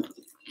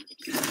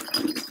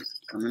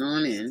 Coming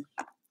on in.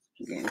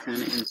 Getting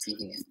kind of empty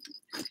here.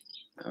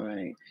 All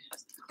right.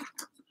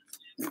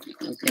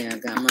 Okay, I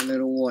got my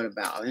little water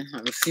bottle. I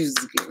refuse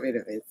to get rid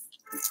of it.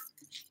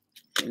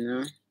 You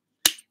know?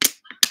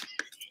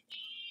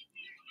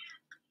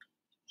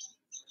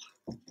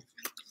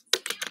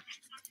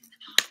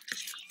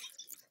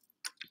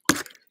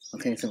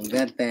 Okay, so we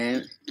got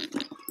that.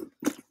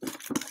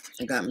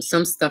 I got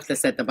some stuff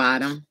that's at the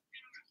bottom.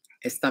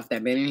 It's stuff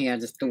that been in here. I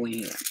just threw in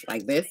here.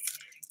 Like this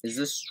is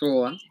a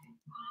straw.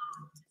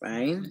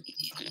 Right?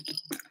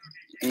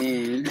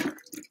 And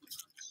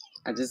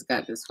I just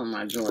got this from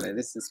my daughter.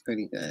 This is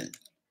pretty good.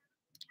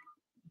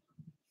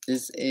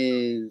 This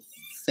is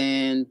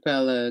San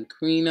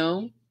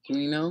Pellegrino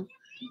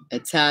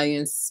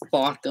Italian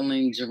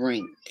sparkling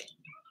drink.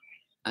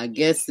 I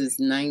guess it's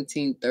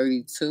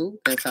 1932.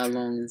 That's how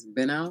long it's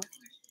been out.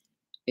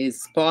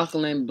 It's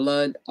sparkling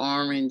blood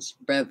orange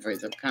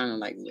beverage. I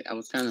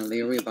was kind of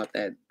leery about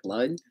that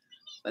blood,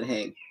 but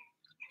hey,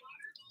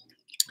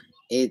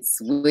 it's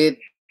with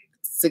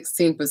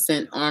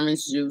 16%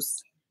 orange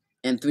juice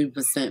and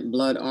 3%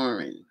 blood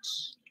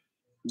orange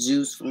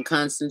juice from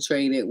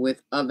concentrated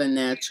with other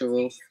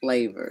natural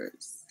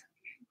flavors.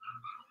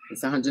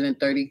 It's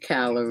 130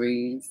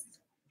 calories,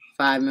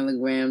 5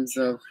 milligrams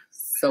of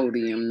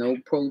sodium, no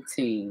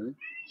protein.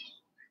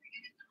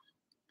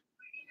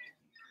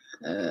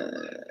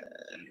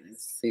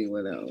 Let's see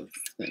what else.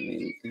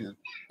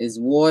 It's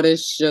water,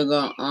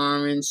 sugar,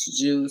 orange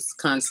juice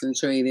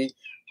concentrated,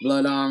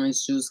 blood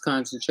orange juice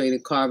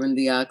concentrated, carbon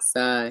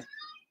dioxide,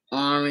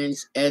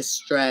 orange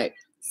extract,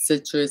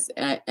 citrus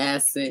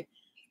acid,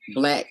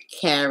 black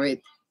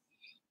carrot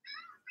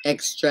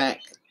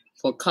extract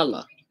for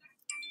color.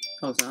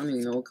 Oh, so I don't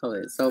even know what color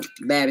it is. So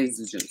that is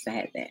the juice. I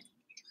had that.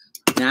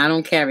 Now I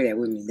don't carry that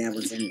with me. That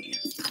was in there.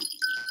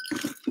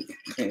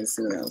 Okay, let's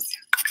see what else.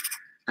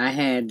 I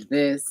had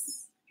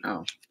this.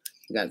 Oh,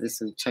 I got this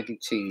from Chuck E.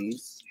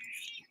 Cheese.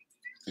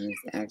 And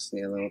it's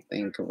actually a little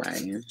thing to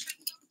write in.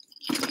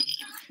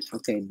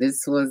 Okay,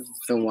 this was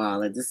the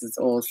wallet. This is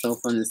also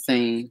from the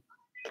same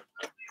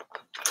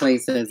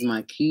place as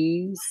my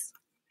keys.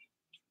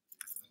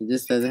 It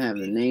just doesn't have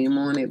the name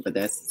on it, but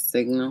that's the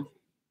signal.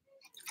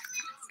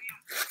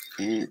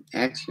 And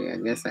actually, I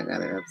guess I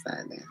got it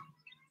upside down.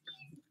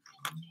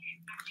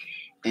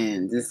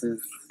 And this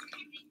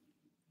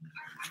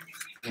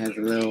has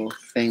a little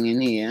thing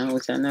in here,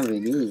 which I never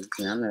used.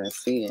 I never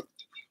see it.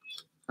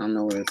 I don't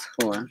know what it's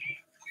for.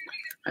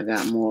 I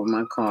got more of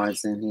my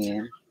cards in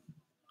here.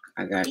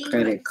 I got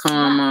Credit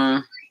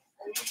Karma.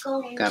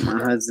 Got my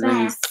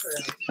husband's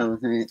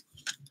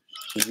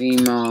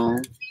Vimo.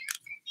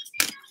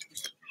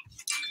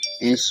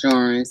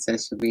 Insurance,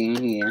 that should be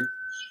in here.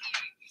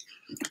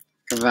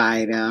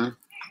 Provider.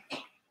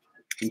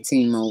 And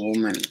T-Mobile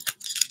money.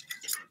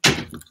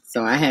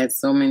 So I had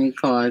so many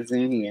cards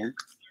in here.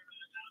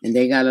 And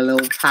they got a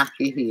little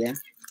pocket here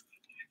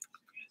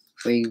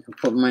where you can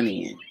put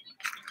money in.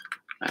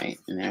 Right?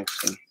 And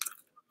actually,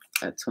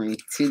 got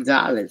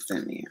 $22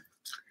 in there.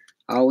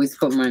 I always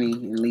put money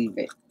and leave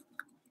it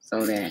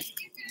so that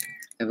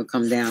if it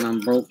come down, I'm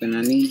broke and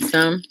I need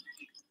some,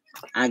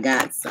 I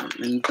got some.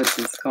 Let me put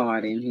this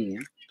card in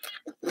here.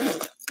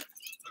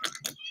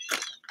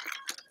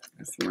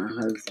 That's my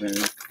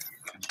husband's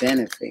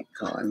benefit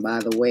card. And by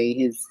the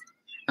way,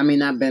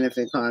 not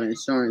benefit card,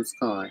 insurance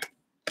card.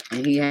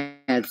 And he has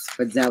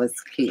Fidelis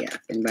Care.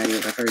 If anybody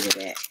ever heard of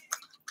that.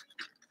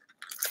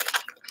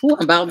 Ooh,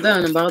 I'm about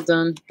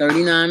done.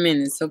 39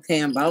 minutes. Okay,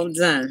 I'm about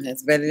done.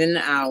 That's better than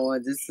an hour.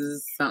 This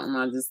is something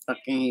I just stuck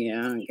in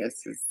here. I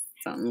guess it's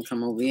something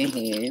come over your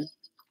head.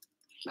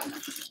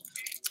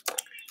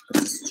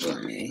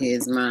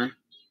 Here's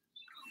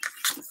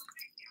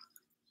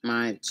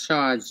my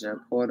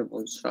charger,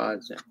 portable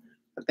charger.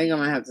 I think I'm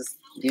going to have to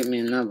get me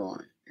another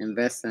one.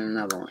 Invest in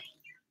another one.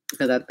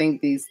 Because I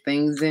think these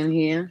things in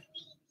here,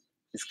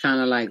 it's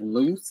kind of like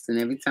loose. And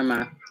every time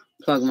I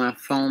plug my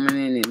phone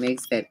in, it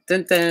makes that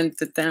dun dun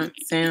dun dun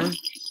sound.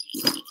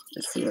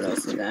 Let's see what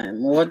else we got.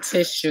 More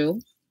tissue.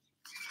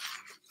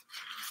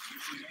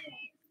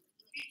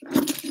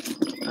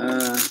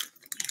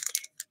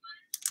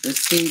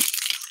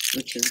 Receipts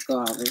which is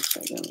garbage. I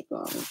got a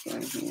garbage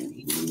right here.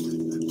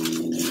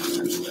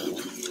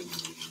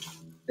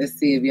 Let's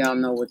see if y'all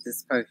know what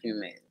this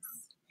perfume is.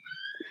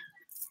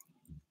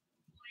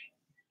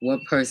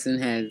 What person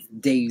has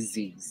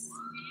daisies?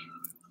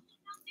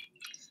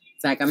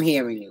 It's like I'm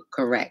hearing you.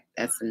 Correct.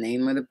 That's the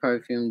name of the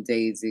perfume,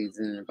 Daisies,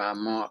 and by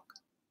Marc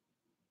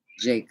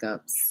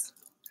Jacobs.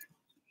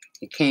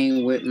 It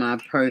came with my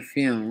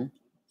perfume.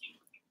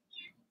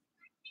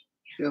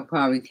 You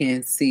probably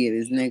can't see it.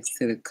 It's next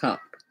to the cup.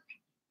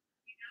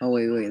 Oh,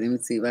 wait. Let me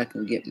see if I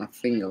can get my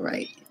finger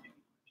right.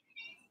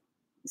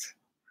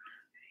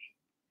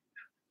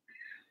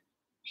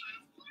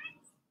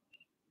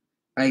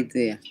 Right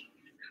there.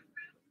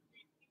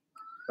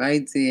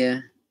 Right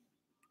there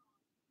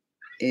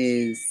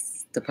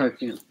is the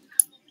perfume.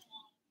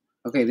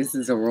 Okay, this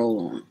is a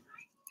roll-on.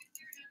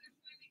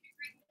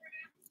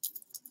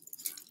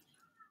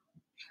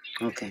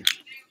 Okay.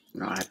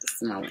 No, I have to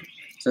smell it.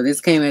 So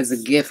this came as a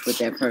gift with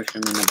that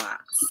perfume in the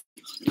box.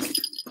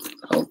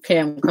 Okay,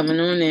 I'm coming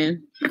on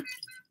in.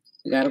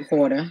 We got a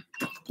quarter.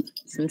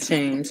 Some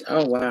change.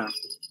 Oh, wow.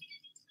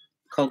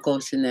 Coco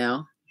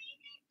Chanel.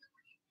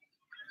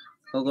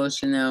 Coco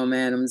Chanel,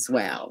 Madam's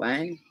Well,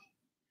 right?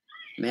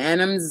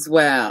 Madam's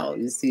Well.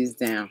 You see it's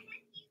down.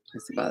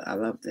 It's about, I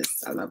love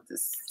this. I love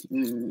this. I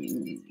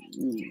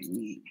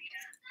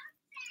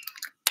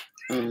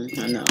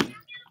know.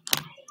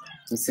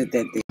 You sit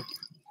that there.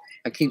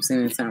 I keep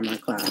sitting inside my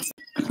closet.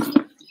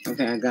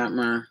 Okay, I got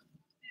my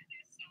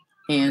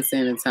hand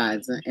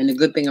sanitizer. And the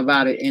good thing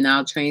about it, in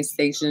our train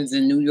stations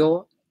in New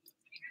York,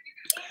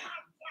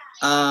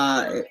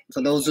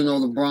 for those who know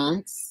the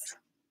Bronx,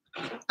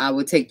 I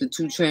would take the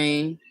 2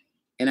 train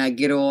and I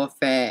get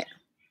off at,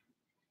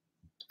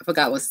 I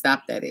forgot what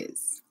stop that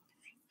is.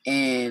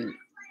 And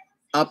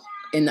up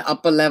in the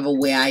upper level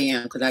where I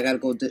am, because I got to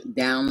go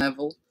down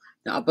level,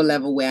 the upper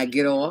level where I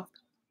get off,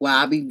 well,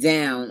 I'll be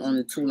down on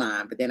the 2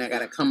 line, but then I got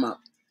to come up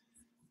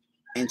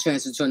and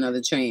transfer to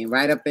another train.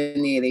 Right up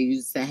in there, they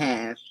used to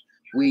have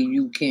where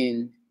you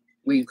can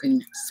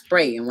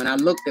spray. And when I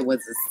looked, it was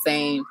the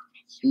same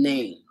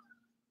name.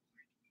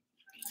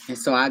 And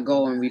so I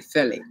go and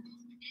refill it.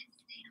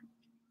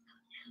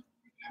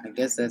 I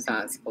guess that's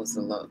how it's supposed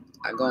to look.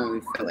 I go and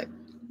refill it.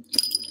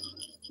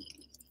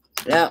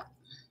 Yep.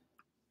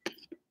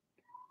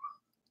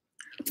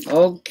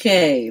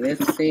 Okay,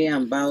 let's see.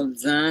 I'm about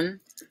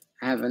done.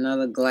 I have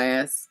another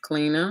glass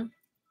cleaner.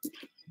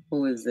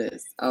 Who is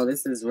this? Oh,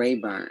 this is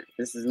Rayburn.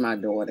 This is my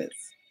daughter's.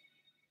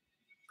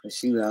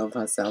 She loves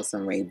herself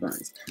some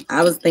Rayburns.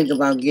 I was thinking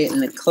about getting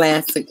the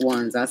classic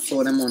ones. I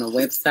saw them on a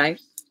website.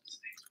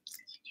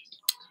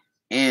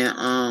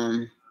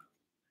 And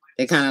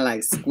they're kind of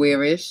like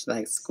squarish,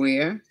 like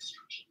square.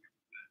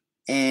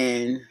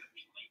 And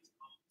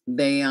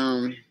they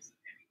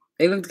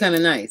looked kind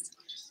of nice.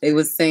 They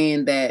were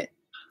saying that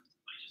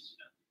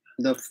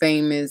the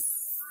famous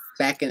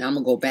I'm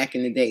gonna go back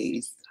in the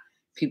days.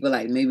 People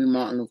like maybe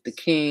Martin Luther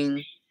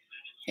King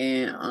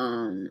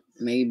and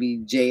maybe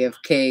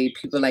JFK,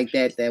 people like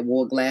that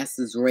wore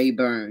glasses,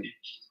 Rayburn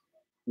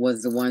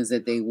was the ones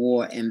that they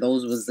wore, and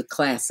those was the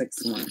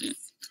classics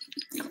ones.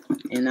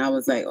 And I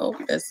was like, oh,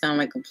 that sounds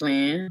like a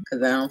plan,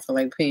 because I don't feel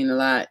like paying a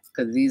lot,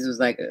 because these was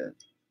like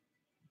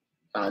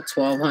about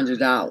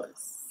 $1,200.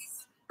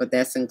 But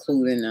that's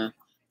including the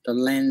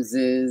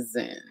lenses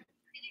and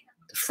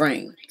the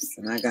frames.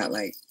 And I got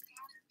like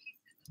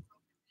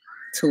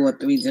 2 or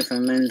 3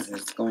 different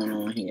lenses going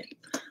on here.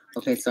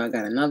 Okay, so I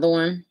got another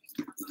one.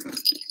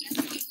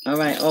 All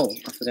right. Oh,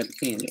 I forgot the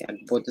candy. I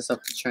bought this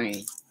off the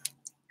train.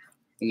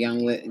 A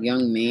young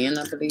man,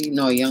 I believe.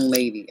 No, a young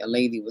lady. A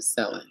lady was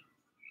selling.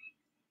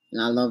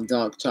 And I love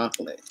dark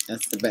chocolate.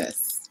 That's the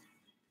best.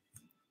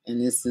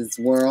 And this is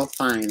World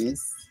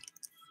Finest.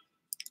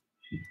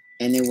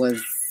 And it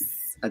was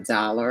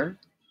 $1.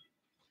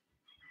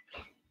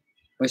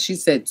 But she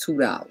said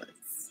 $2.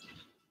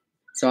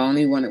 So I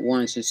only wanted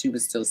one, so she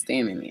was still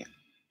standing there.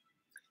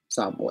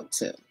 So I bought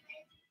 2.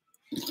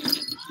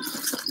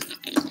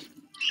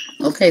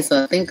 Okay,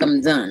 so I think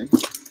I'm done.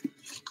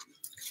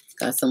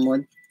 Got some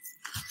more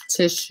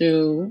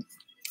tissue.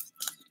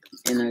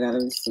 And I got a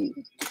receipt.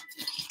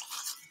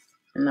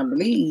 And I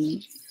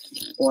believe,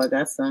 I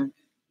got some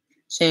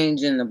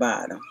change in the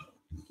bottom.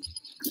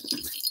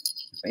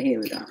 But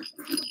here we go.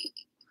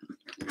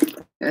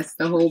 That's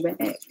the whole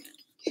bag.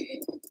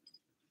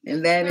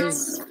 And that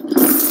is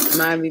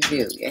my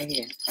review. Yeah,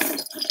 here.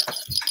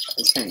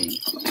 The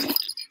change.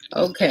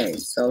 Okay,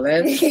 so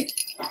let's...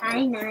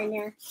 Hi,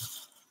 Nana.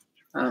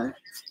 Oh.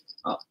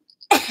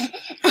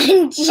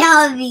 I'm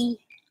Shelby.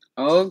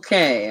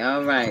 Okay,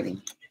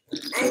 alrighty.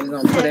 So we're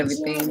going to put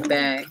everything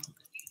back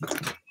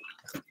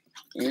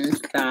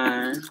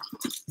inside.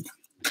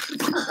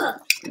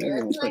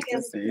 We're going to put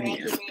this in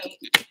here.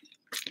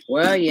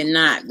 Well, you're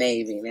not,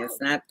 baby. Let's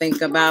not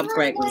think about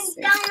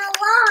pregnancy.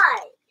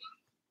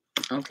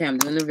 Okay, I'm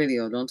doing the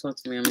video. Don't talk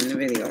to me. I'm in the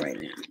video right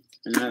now.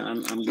 And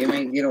I'm getting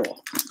ready to get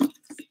off.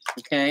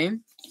 Okay?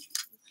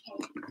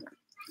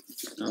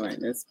 All right,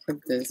 let's put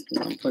this.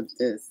 We're going to put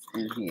this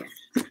in here.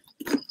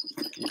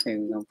 Okay,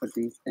 we're going to put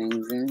these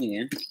things in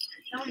here.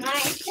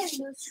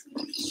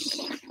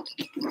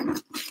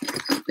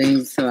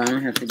 things so I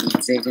don't have to be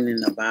digging in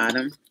the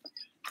bottom.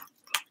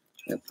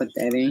 I'll put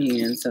that in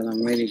here until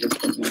I'm ready to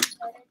put my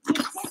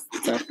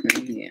stuff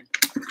in here.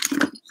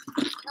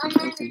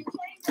 Okay.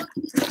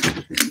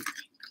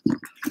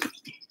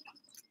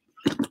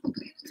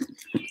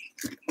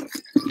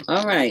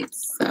 All right,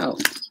 so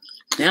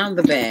now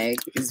the bag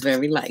is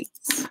very light.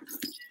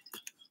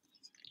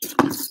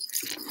 Let's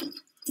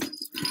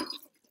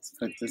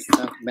put this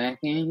stuff back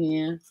in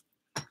here.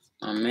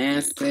 My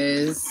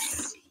masters.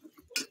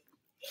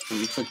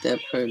 Let's put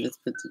these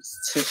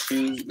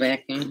tissues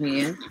back in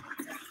here.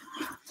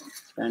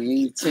 I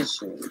need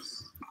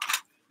tissues.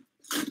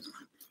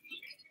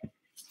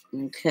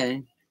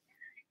 Okay.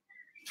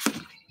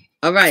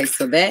 All right,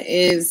 so that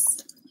is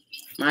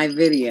my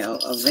video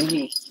of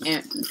the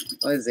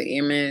what is it,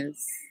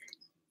 Hermes?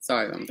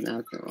 Sorry if I'm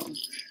pronouncing it wrong.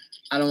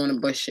 I don't want to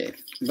butcher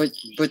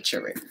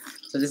it.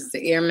 So this is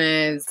the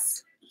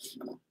Hermes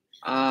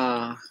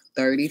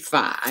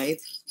 35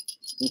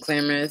 in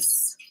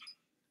Clemence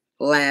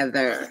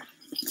leather.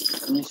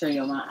 Let me show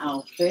you my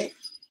outfit.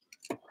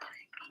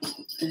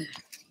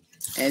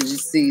 As you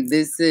see,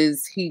 this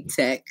is Heat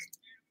Tech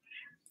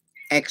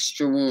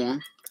Extra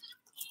Warm.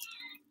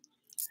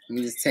 Let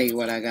me just tell you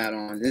what I got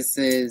on. This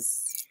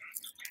is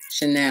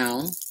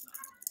Chanel.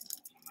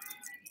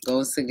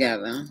 Goes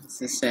together.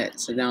 It's a set.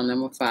 Chanel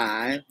number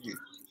 5.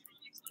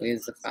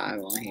 Where's the 5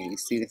 on here? You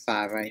see the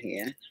 5 right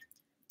here.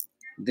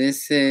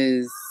 This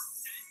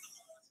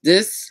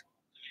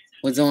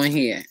was on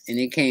here and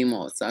it came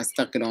off, so I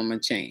stuck it on my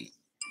chain.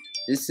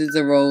 This is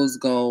a rose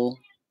gold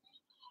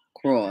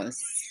cross.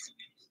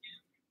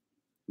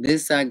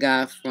 This I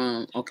got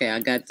from, I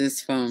got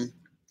this from,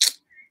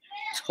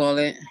 call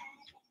it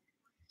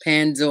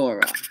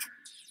Pandora.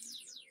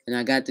 And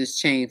I got this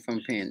chain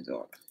from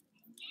Pandora.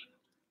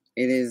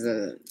 It is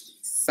a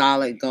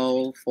solid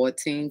gold,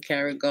 14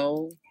 karat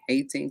gold,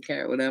 18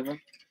 karat, whatever.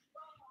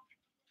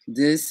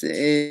 This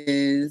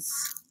is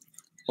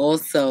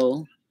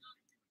also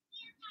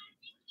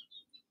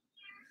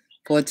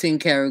 14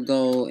 karat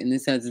gold, and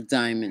this has a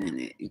diamond in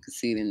it. You can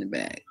see it in the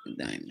back, the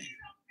diamond.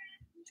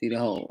 See the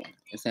hole.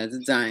 This has a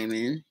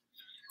diamond.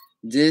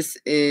 This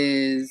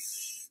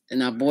is,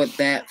 and I bought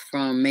that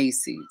from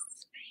Macy's.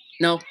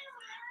 No,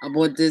 I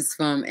bought this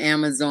from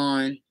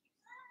Amazon.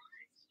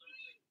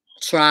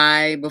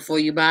 Try before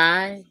you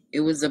buy. It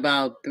was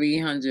about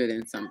 $300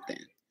 and something.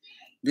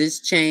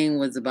 This chain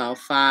was about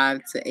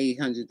 $500 to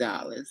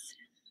 $800.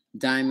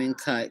 Diamond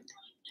cut.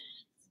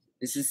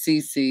 This is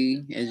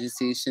CC, as you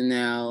see,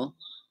 Chanel.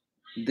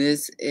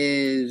 This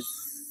is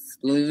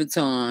Louis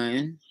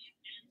Vuitton.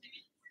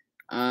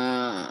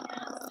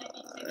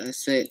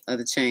 That's it,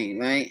 other chain,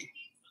 right?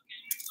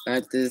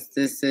 Got this.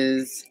 This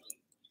is,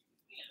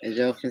 as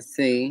y'all can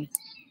see,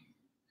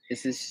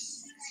 this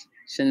is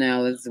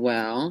Chanel as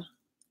well.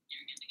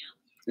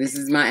 This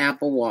is my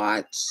Apple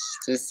Watch.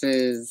 This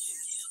is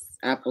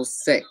Apple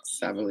 6,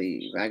 I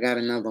believe. I got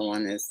another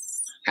one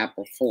that's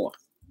Apple 4.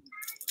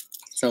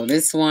 So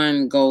this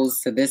one goes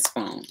to this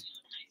phone.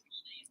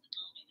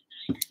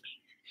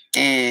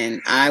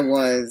 And I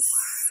was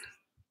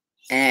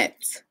at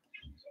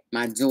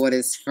my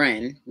daughter's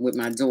friend with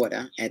my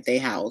daughter at their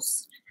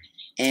house,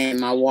 and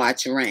my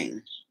watch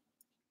rang.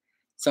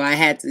 So I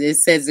had to, it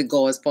says it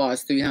go as far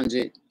as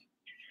 300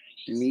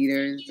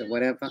 meters or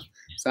whatever.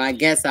 So I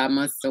guess I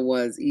must have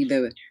was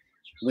either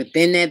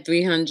within that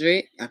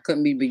 300, I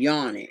couldn't be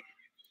beyond it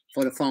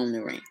for the phone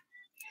to ring.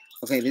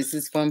 Okay, this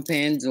is from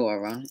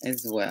Pandora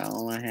as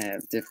well. I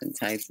have different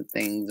types of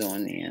things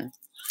on there.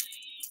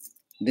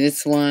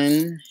 This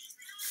one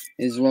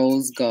is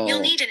rose gold. You'll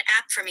need an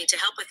app for me to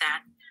help with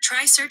that.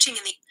 Try searching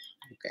in the...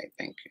 Okay,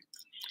 thank you.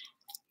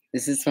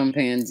 This is from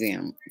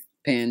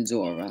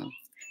Pandora.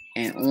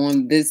 And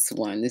on this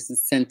one, this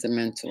is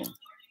sentimental.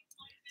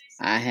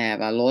 I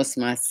lost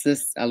my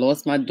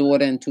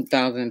daughter in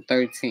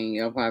 2013.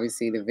 You'll probably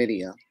see the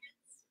video.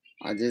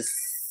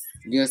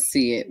 You'll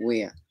see it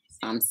where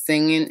I'm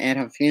singing at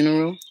her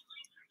funeral.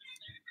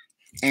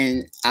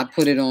 And I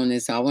put it on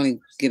this. I want to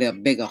get a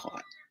bigger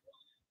heart.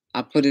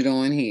 I put it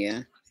on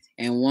here.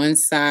 And one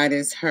side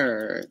is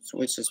hers,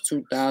 which is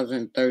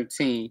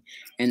 2013.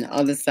 And the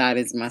other side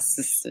is my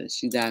sister.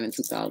 She died in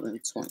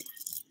 2020.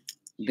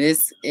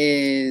 This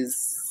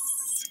is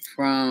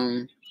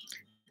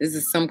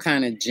some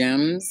kind of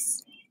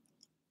gems.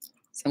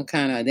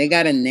 They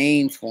got a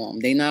name for them.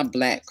 They're not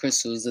black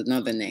crystals,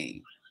 another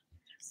name.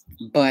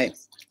 But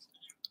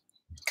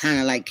kind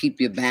of like keep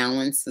your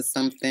balance or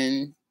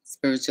something,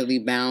 spiritually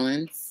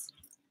balanced.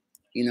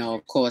 You know,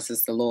 of course,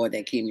 it's the Lord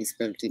that keep me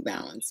spiritually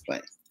balanced,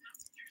 but,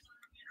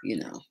 you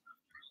know.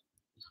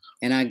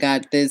 And I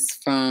got this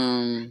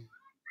from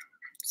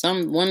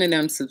one of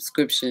them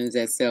subscriptions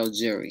that sell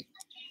jewelry.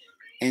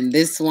 And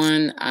this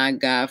one I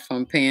got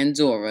from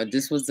Pandora.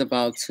 This was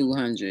about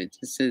 $200.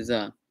 This is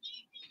a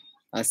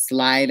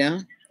slider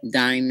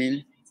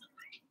diamond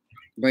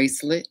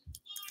bracelet.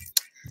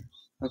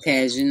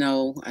 Okay, as you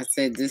know, I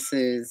said this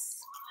is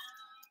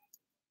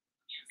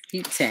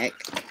Heat Tech.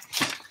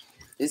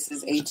 This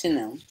is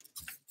H&M.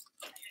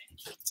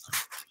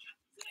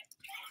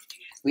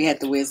 We had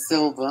to wear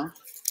silver.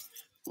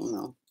 You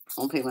know,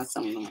 don't pay my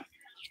son no more.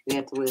 We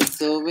had to wear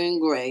silver and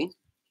gray.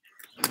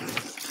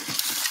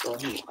 Go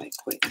here right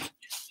quick.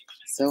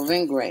 Silver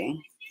and gray.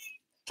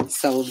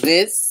 So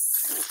this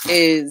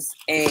is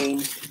a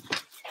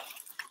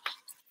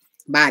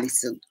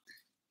bodysuit.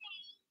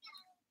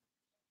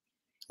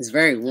 It's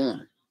very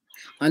warm.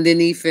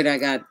 Underneath it, I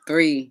got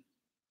 3.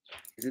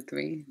 Is it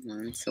 3?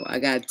 1. So I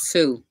got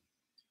 2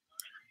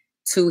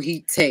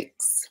 heat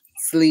techs,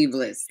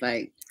 sleeveless,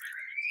 like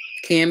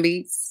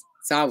Cambies.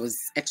 So I was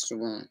extra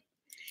warm.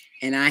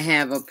 And I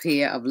have a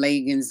pair of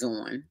leggings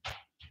on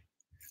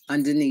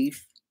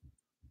underneath,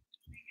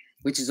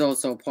 which is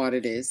also a part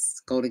of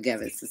this. Go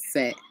together. It's a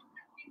set.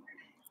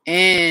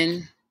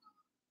 And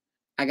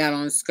I got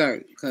on a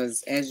skirt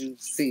because, as you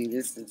see,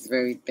 this is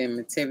very thin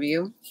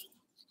material.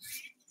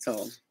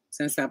 So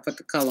since I put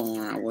the color on,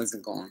 I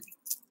wasn't going.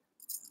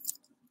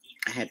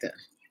 I had to.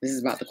 This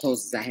is about the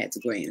closest I had to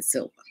gray and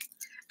silver.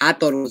 I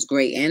thought it was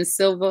gray and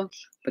silver,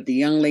 but the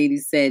young lady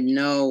said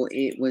no,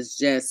 it was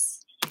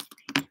just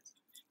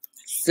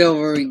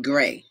silvery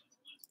gray.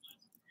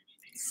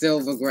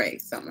 Silver gray,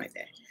 something like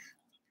that.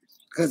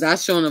 Because I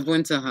sure enough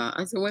went to her.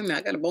 I said, wait a minute,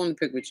 I got a bone to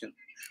pick with you.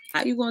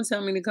 How you going to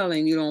tell me the color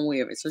and you don't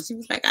wear it? So she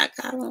was like, I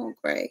got on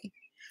gray.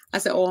 I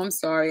said, oh, I'm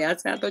sorry. I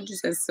said, I thought you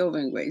said silver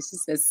and gray. She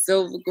said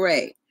silver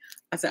gray.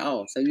 I said,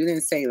 oh, so you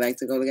didn't say like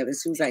to go together.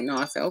 She was like, no.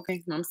 I said,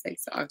 okay, my mistake,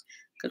 sorry.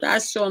 Because I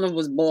sure enough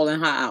was bawling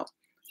her out.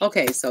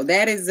 Okay, so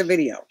that is the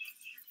video.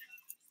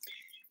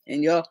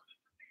 And y'all.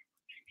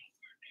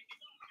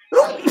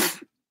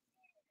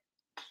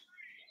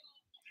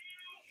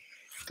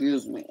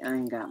 Excuse me, I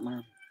ain't got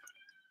my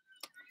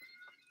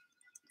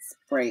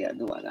spray. Or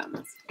do I got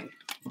my spray?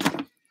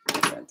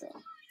 Yes, I do.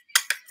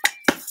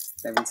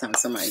 Every time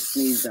somebody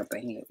sneezes up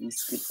in here, you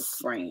skip the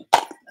spraying. I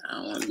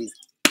don't want to be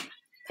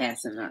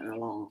passing nothing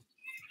along.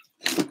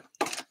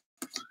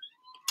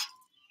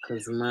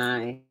 Because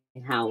my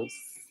house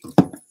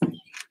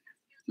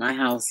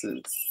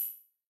is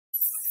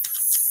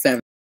 7.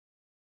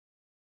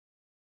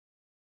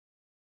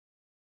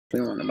 We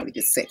don't want nobody to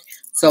get sick.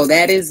 So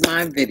that is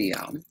my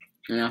video.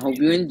 And I hope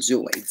you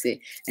enjoyed it.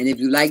 And if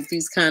you like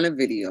these kind of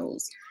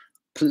videos,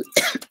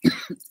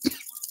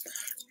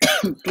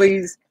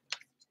 please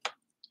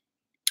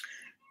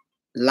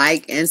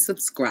like and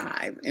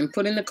subscribe and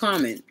put in the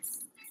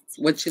comments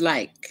what you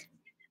like.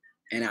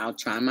 And I'll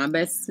try my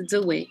best to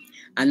do it.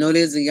 I know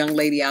there's a young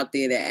lady out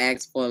there that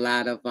asks for a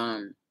lot of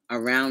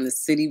around the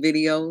city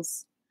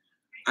videos.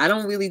 I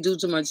don't really do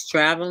too much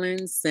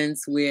traveling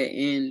since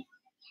the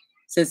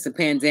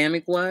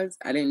pandemic was.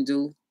 I didn't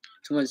do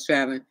too much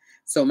traveling.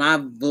 So my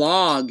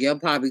vlog, you'll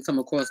probably come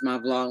across my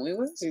vlog. Wait,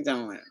 what is she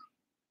doing?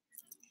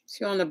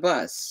 She on the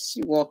bus.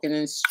 She walking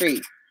in the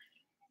street.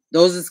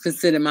 Those is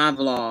considered my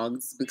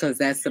vlogs because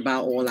that's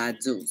about all I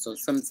do. So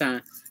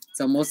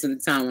most of the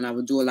time when I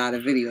would do a lot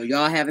of video,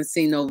 y'all haven't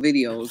seen no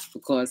videos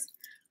because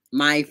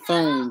my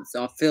phones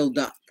are filled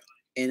up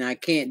and I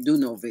can't do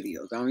no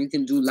videos. I only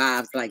can do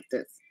lives like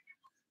this.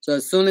 So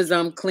as soon as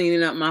I'm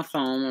cleaning up my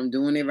phone, I'm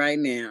doing it right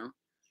now.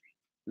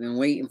 I've been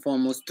waiting for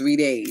almost 3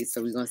 days,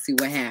 so we're going to see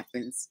what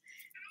happens.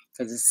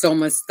 Because there's so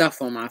much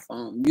stuff on my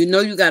phone. You know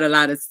you got a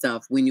lot of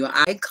stuff when your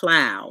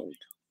iCloud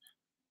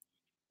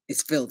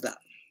is filled up.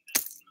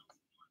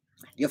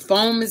 Your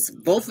phone is,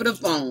 both of the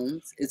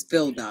phones is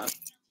filled up.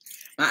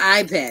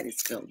 My iPad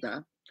is filled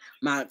up.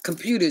 My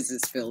computers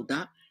is filled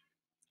up.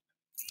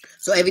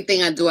 So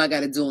everything I do, I got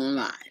to do on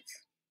live.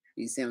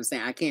 You see what I'm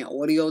saying? I can't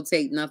audio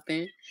tape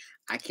nothing.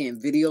 I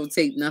can't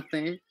videotape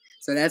nothing.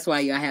 So that's why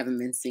y'all haven't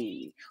been seeing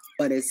me.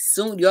 But as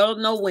soon, y'all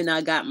know when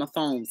I got my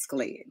phones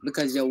cleared.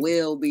 Because you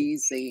will be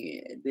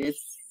seeing this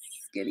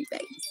skinny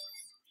face.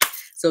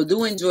 So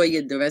do enjoy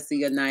the rest of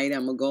your night.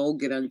 I'm going to go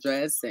get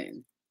undressed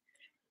and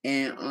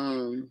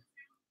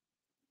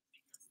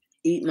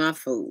eat my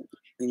food.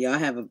 And y'all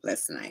have a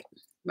blessed night.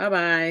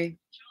 Bye-bye.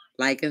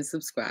 Like and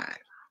subscribe.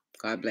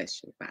 God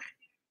bless you. Bye.